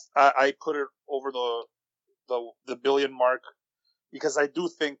 I put it over the billion mark because I do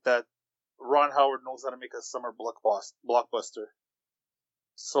think that Ron Howard knows how to make a summer blockbuster.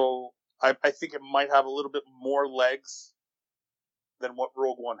 So I think it might have a little bit more legs than what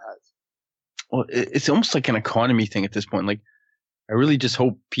Rogue One has. Well, it's almost like an economy thing at this point. Like, I really just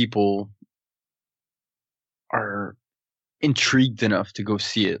hope people are intrigued enough to go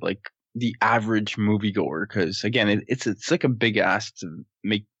see it, like the average moviegoer. Because again, it's like a big ask to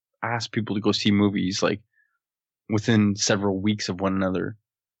ask people to go see movies like within several weeks of one another.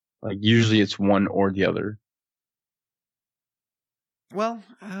 Like usually it's one or the other. Well,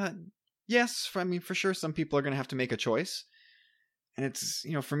 yes. For sure, some people are going to have to make a choice, and it's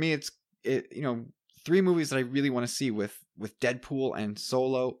for me, it's three movies that I really want to see with Deadpool and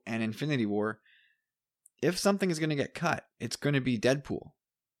Solo and Infinity War. If something is going to get cut, it's going to be Deadpool.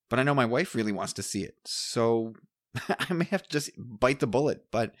 But I know my wife really wants to see it, so I may have to just bite the bullet.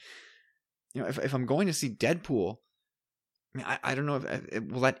 But if I'm going to see Deadpool, I mean, I don't know if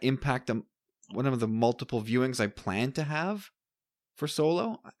will that impact one of the multiple viewings I plan to have for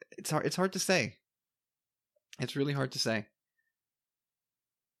Solo. It's hard to say. It's really hard to say.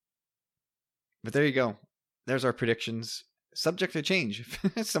 But there you go. There's our predictions. Subject to change.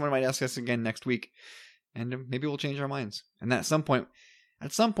 Someone might ask us again next week, and maybe we'll change our minds. And at some point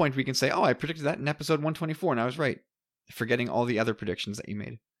we can say, "Oh, I predicted that in episode 124, and I was right," forgetting all the other predictions that you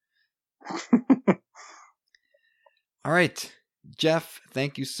made. All right, Jeff,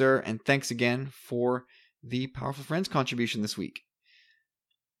 thank you, sir, and thanks again for the Powerful Friends contribution this week.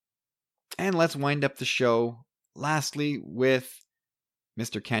 And let's wind up the show, lastly, with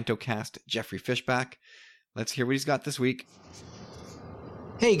Mr. CantoCast, Jeffrey Fishback. Let's hear what he's got this week.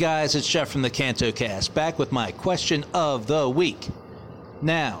 Hey guys, it's Jeff from the CantoCast, back with my question of the week.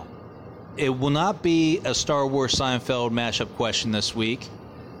 Now, it will not be a Star Wars Seinfeld mashup question this week.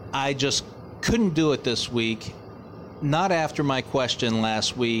 I just couldn't do it this week. Not after my question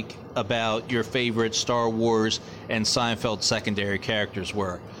last week about your favorite Star Wars and Seinfeld secondary characters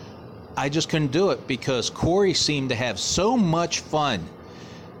were. I just couldn't do it because Corey seemed to have so much fun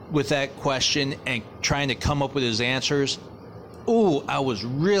with that question and trying to come up with his answers. Ooh, I was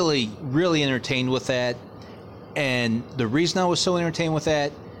really, really entertained with that. And the reason I was so entertained with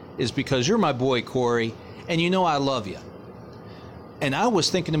that is because you're my boy, Corey, and you know I love you. And I was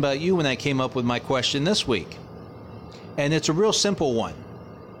thinking about you when I came up with my question this week. And it's a real simple one.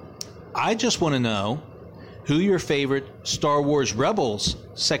 I just want to know who your favorite Star Wars Rebels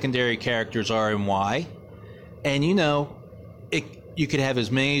secondary characters are and why. And you could have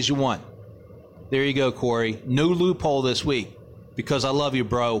as many as you want. There you go, Corey. No loophole this week. Because I love you,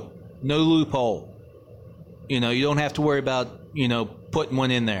 bro. No loophole. You don't have to worry about, putting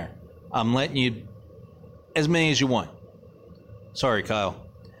one in there. I'm letting you as many as you want. Sorry, Kyle.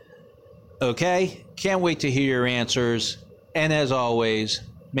 Okay? Can't wait to hear your answers. And as always,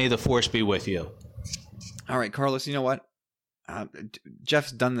 may the Force be with you. All right, Carlos, you know what?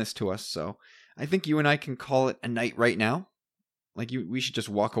 Jeff's done this to us, so I think you and I can call it a night right now. like we should just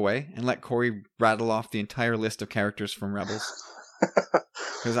walk away and let Corey rattle off the entire list of characters from Rebels.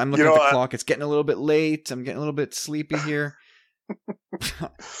 Because I'm looking at the clock. It's getting a little bit late. I'm getting a little bit sleepy here.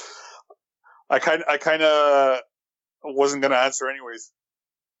 I kind of wasn't gonna answer anyways.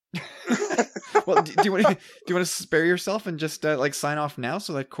 Well, do you want to spare yourself and just like sign off now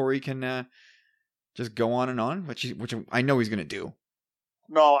so that Corey can just go on and on, which I know he's gonna do.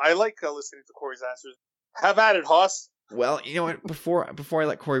 No, I like listening to Corey's answers. Have at it, Hoss. Well, you know what? Before I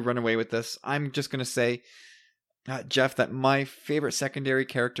let Corey run away with this, I'm just gonna say, Jeff, that my favorite secondary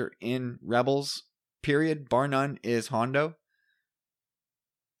character in Rebels, period, bar none, is Hondo.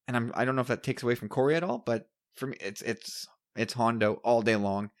 And I don't know if that takes away from Corey at all, but for me, it's Hondo all day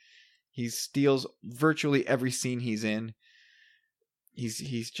long. He steals virtually every scene he's in.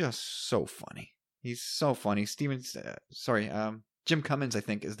 He's just so funny. He's so funny. Jim Cummins, I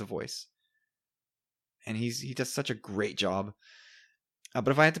think, is the voice, and he does such a great job. But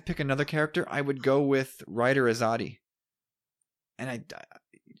if I had to pick another character, I would go with Ryder Azadi. And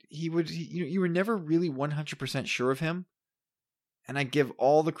you were never really 100% sure of him, and I give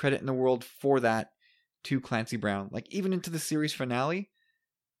all the credit in the world for that to Clancy Brown. Like, even into the series finale,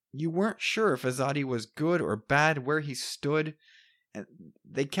 you weren't sure if Azadi was good or bad, where he stood, and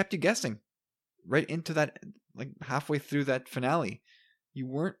they kept you guessing right into that, like halfway through that finale. You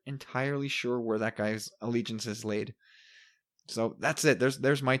weren't entirely sure where that guy's allegiances laid. So that's it.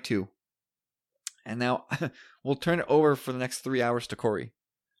 There's my two. And now we'll turn it over for the next 3 hours to Corey.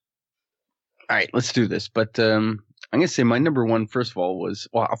 All right, let's do this. But I'm going to say my number one, first of all,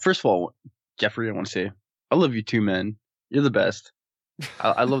 Jeffrey, I want to say, I love you too, man. You're the best.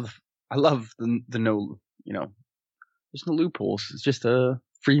 I love the no, there's no loopholes. It's just a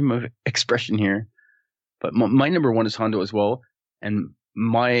freedom of expression here. But my number one is Hondo as well. And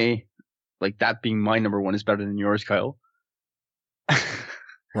that being my number one is better than yours, Kyle.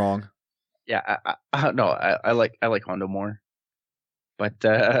 Wrong. Yeah, I like Hondo more. But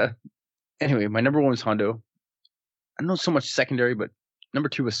anyway, my number one was Hondo. I don't know so much secondary, but number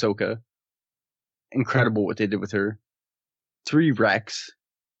two, Ahsoka. Incredible what they did with her. 3, Rex.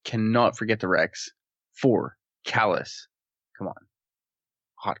 Cannot forget the Rex. 4, Kallus. Come on.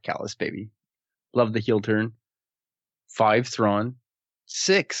 Hot Kallus, baby. Love the heel turn. 5, Thrawn.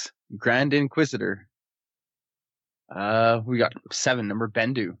 6, Grand Inquisitor. We got 7, number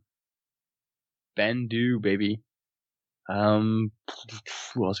Bendu. Bendu, baby. Who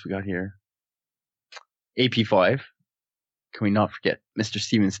else we got here? AP5. Can we not forget Mr.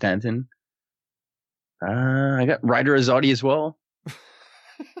 Steven Stanton? I got Ryder Azadi as well.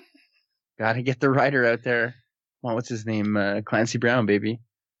 Gotta get the Ryder out there. Come on, what's his name? Clancy Brown, baby.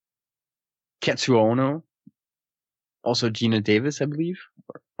 Ketsuo Ono. Also Gina Davis, I believe.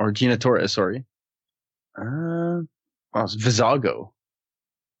 Or Gina Torres, sorry. It's Vizago.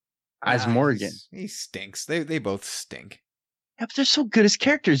 As Morgan. He stinks. They both stink. Yeah, but they're so good as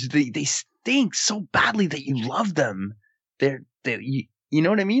characters. They stink so badly that you love them. You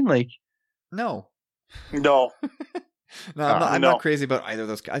know what I mean? Like, no. No. No, I'm not crazy about either of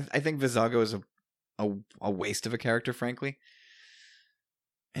those. I think Vizago is a waste of a character, frankly.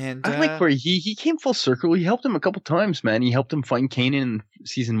 And I like where he came full circle. He helped him a couple times, man. He helped him find Kanan in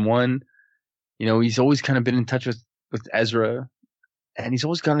season 1. He's always kind of been in touch with Ezra, and he's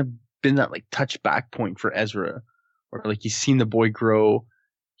always kind of been that like touch back point for Ezra, where like he's seen the boy grow.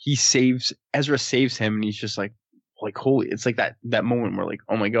 Ezra saves him, and he's just like holy. It's like that moment where like,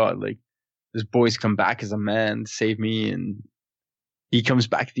 oh my god, like this boy's come back as a man, save me, and he comes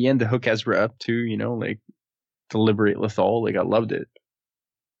back at the end to hook Ezra up too. Like to liberate Lothal. Like I loved it.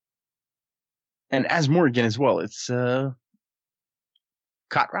 And as Morgan as well, it's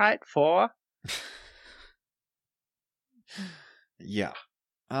cut right for. Yeah.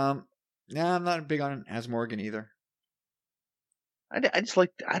 I'm not big on As Morgan either. I just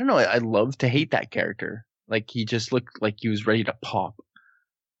like, I don't know, I love to hate that character. Like he just looked like he was ready to pop.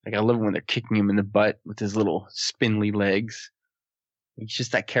 Like I love when they're kicking him in the butt with his little spindly legs. He's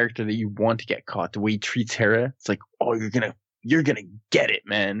just that character that you want to get caught. The way he treats Hera, it's like, oh, you're gonna get it,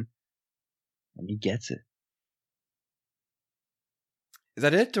 man. And he gets it. Is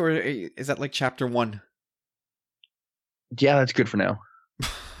that it, or is that like chapter 1? Yeah, that's good for now.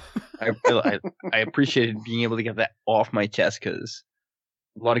 I appreciated being able to get that off my chest because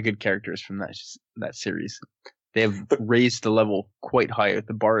a lot of good characters from that series. They have raised the level quite high.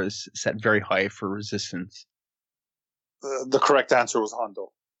 The bar is set very high for Resistance. The correct answer was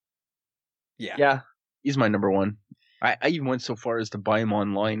Hondo. Yeah, he's my number one. I even went so far as to buy him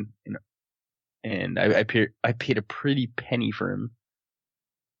online, and I paid a pretty penny for him.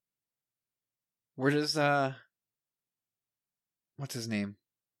 Where does what's his name?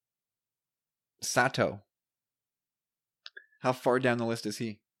 Sato. How far down the list is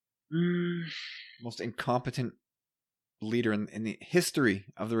he? Most incompetent leader in the history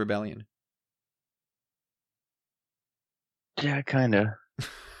of the rebellion. Yeah, kind of.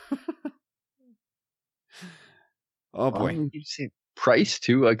 Oh boy. You say Price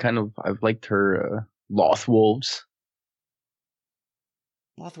too. I've liked her Loth Wolves.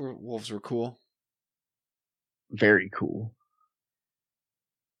 Loth Wolves were cool. Very cool.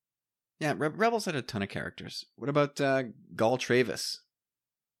 Yeah, Rebels had a ton of characters. What about Gul Travis?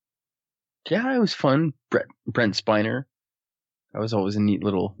 Yeah, it was fun. Brent Spiner. That was always a neat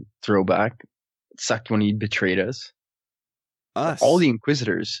little throwback. It sucked when he betrayed us. All the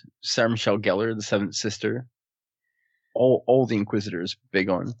Inquisitors. Sarah Michelle Gellar, the Seventh Sister. All the Inquisitors, big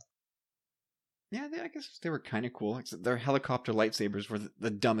on. Yeah, I guess they were kind of cool. Except their helicopter lightsabers were the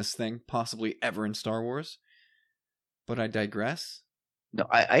dumbest thing possibly ever in Star Wars. But I digress. No,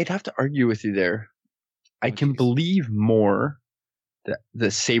 I'd have to argue with you there. I can believe more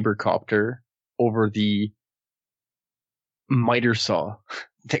the saber copter over the miter saw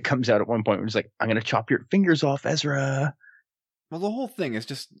that comes out at one point. Where it's like, I'm gonna chop your fingers off, Ezra. Well, the whole thing is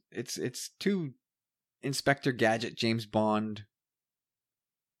just it's too Inspector Gadget, James Bond.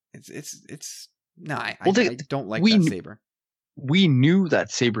 It's I don't like that saber. We knew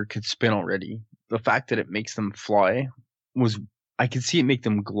that saber could spin already. The fact that it makes them fly was, I could see it make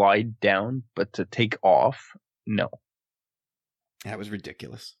them glide down, but to take off, no. That was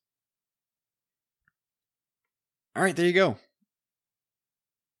ridiculous. All right, there you go.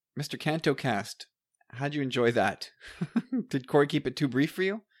 Mr. Canto Cast, how'd you enjoy that? Did Corey keep it too brief for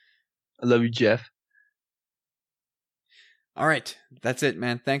you? I love you, Jeff. All right, that's it,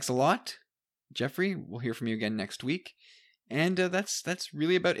 man. Thanks a lot. Jeffrey, we'll hear from you again next week. And that's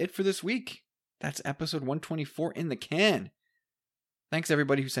really about it for this week. That's episode 124 in the can. Thanks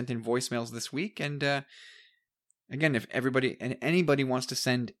everybody who sent in voicemails this week. And again, if anybody wants to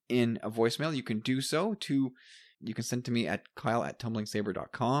send in a voicemail, you can do so you can send to me at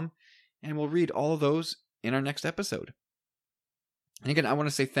kyle@tumblingsaber.com, and we'll read all of those in our next episode. And again, I want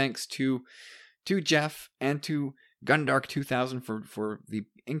to say thanks to Jeff and to Gundark 2000 for the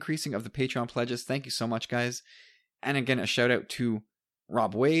increasing of the Patreon pledges. Thank you so much, guys. And again, a shout out to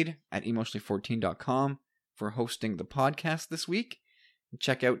Rob Wade at emotionally14.com for hosting the podcast this week.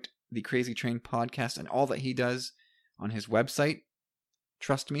 Check out the Crazy Train podcast and all that he does on his website.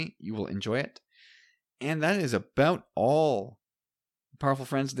 Trust me, you will enjoy it. And that is about all. Powerful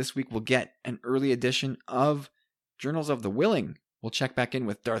friends, this week we'll get an early edition of Journals of the Willing. We'll check back in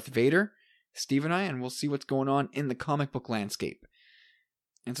with Darth Vader, Steve and I, and we'll see what's going on in the comic book landscape.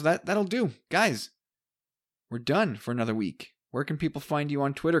 And so that'll do. Guys, we're done for another week. Where can people find you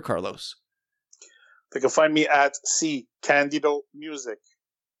on Twitter, Carlos? They can find me at C Candido Music.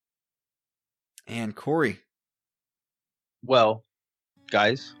 And Corey. Well,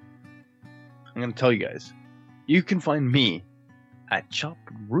 guys, I'm going to tell you guys. You can find me at Chop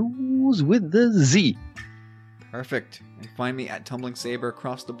Rules with the Z. Perfect. And find me at Tumbling Saber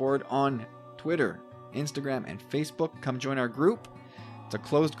across the board on Twitter, Instagram, and Facebook. Come join our group. It's a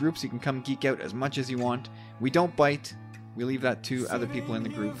closed group, so you can come geek out as much as you want. We don't bite. We leave that to other people in the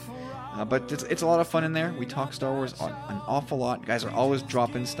group. But it's a lot of fun in there. We talk Star Wars an awful lot. Guys are always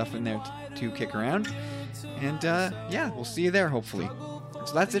dropping stuff in there to kick around. And yeah, we'll see you there, hopefully.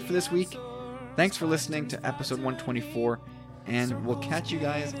 So that's it for this week. Thanks for listening to episode 124. And we'll catch you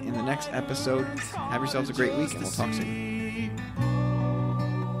guys in the next episode. Have yourselves a great week, and we'll talk soon.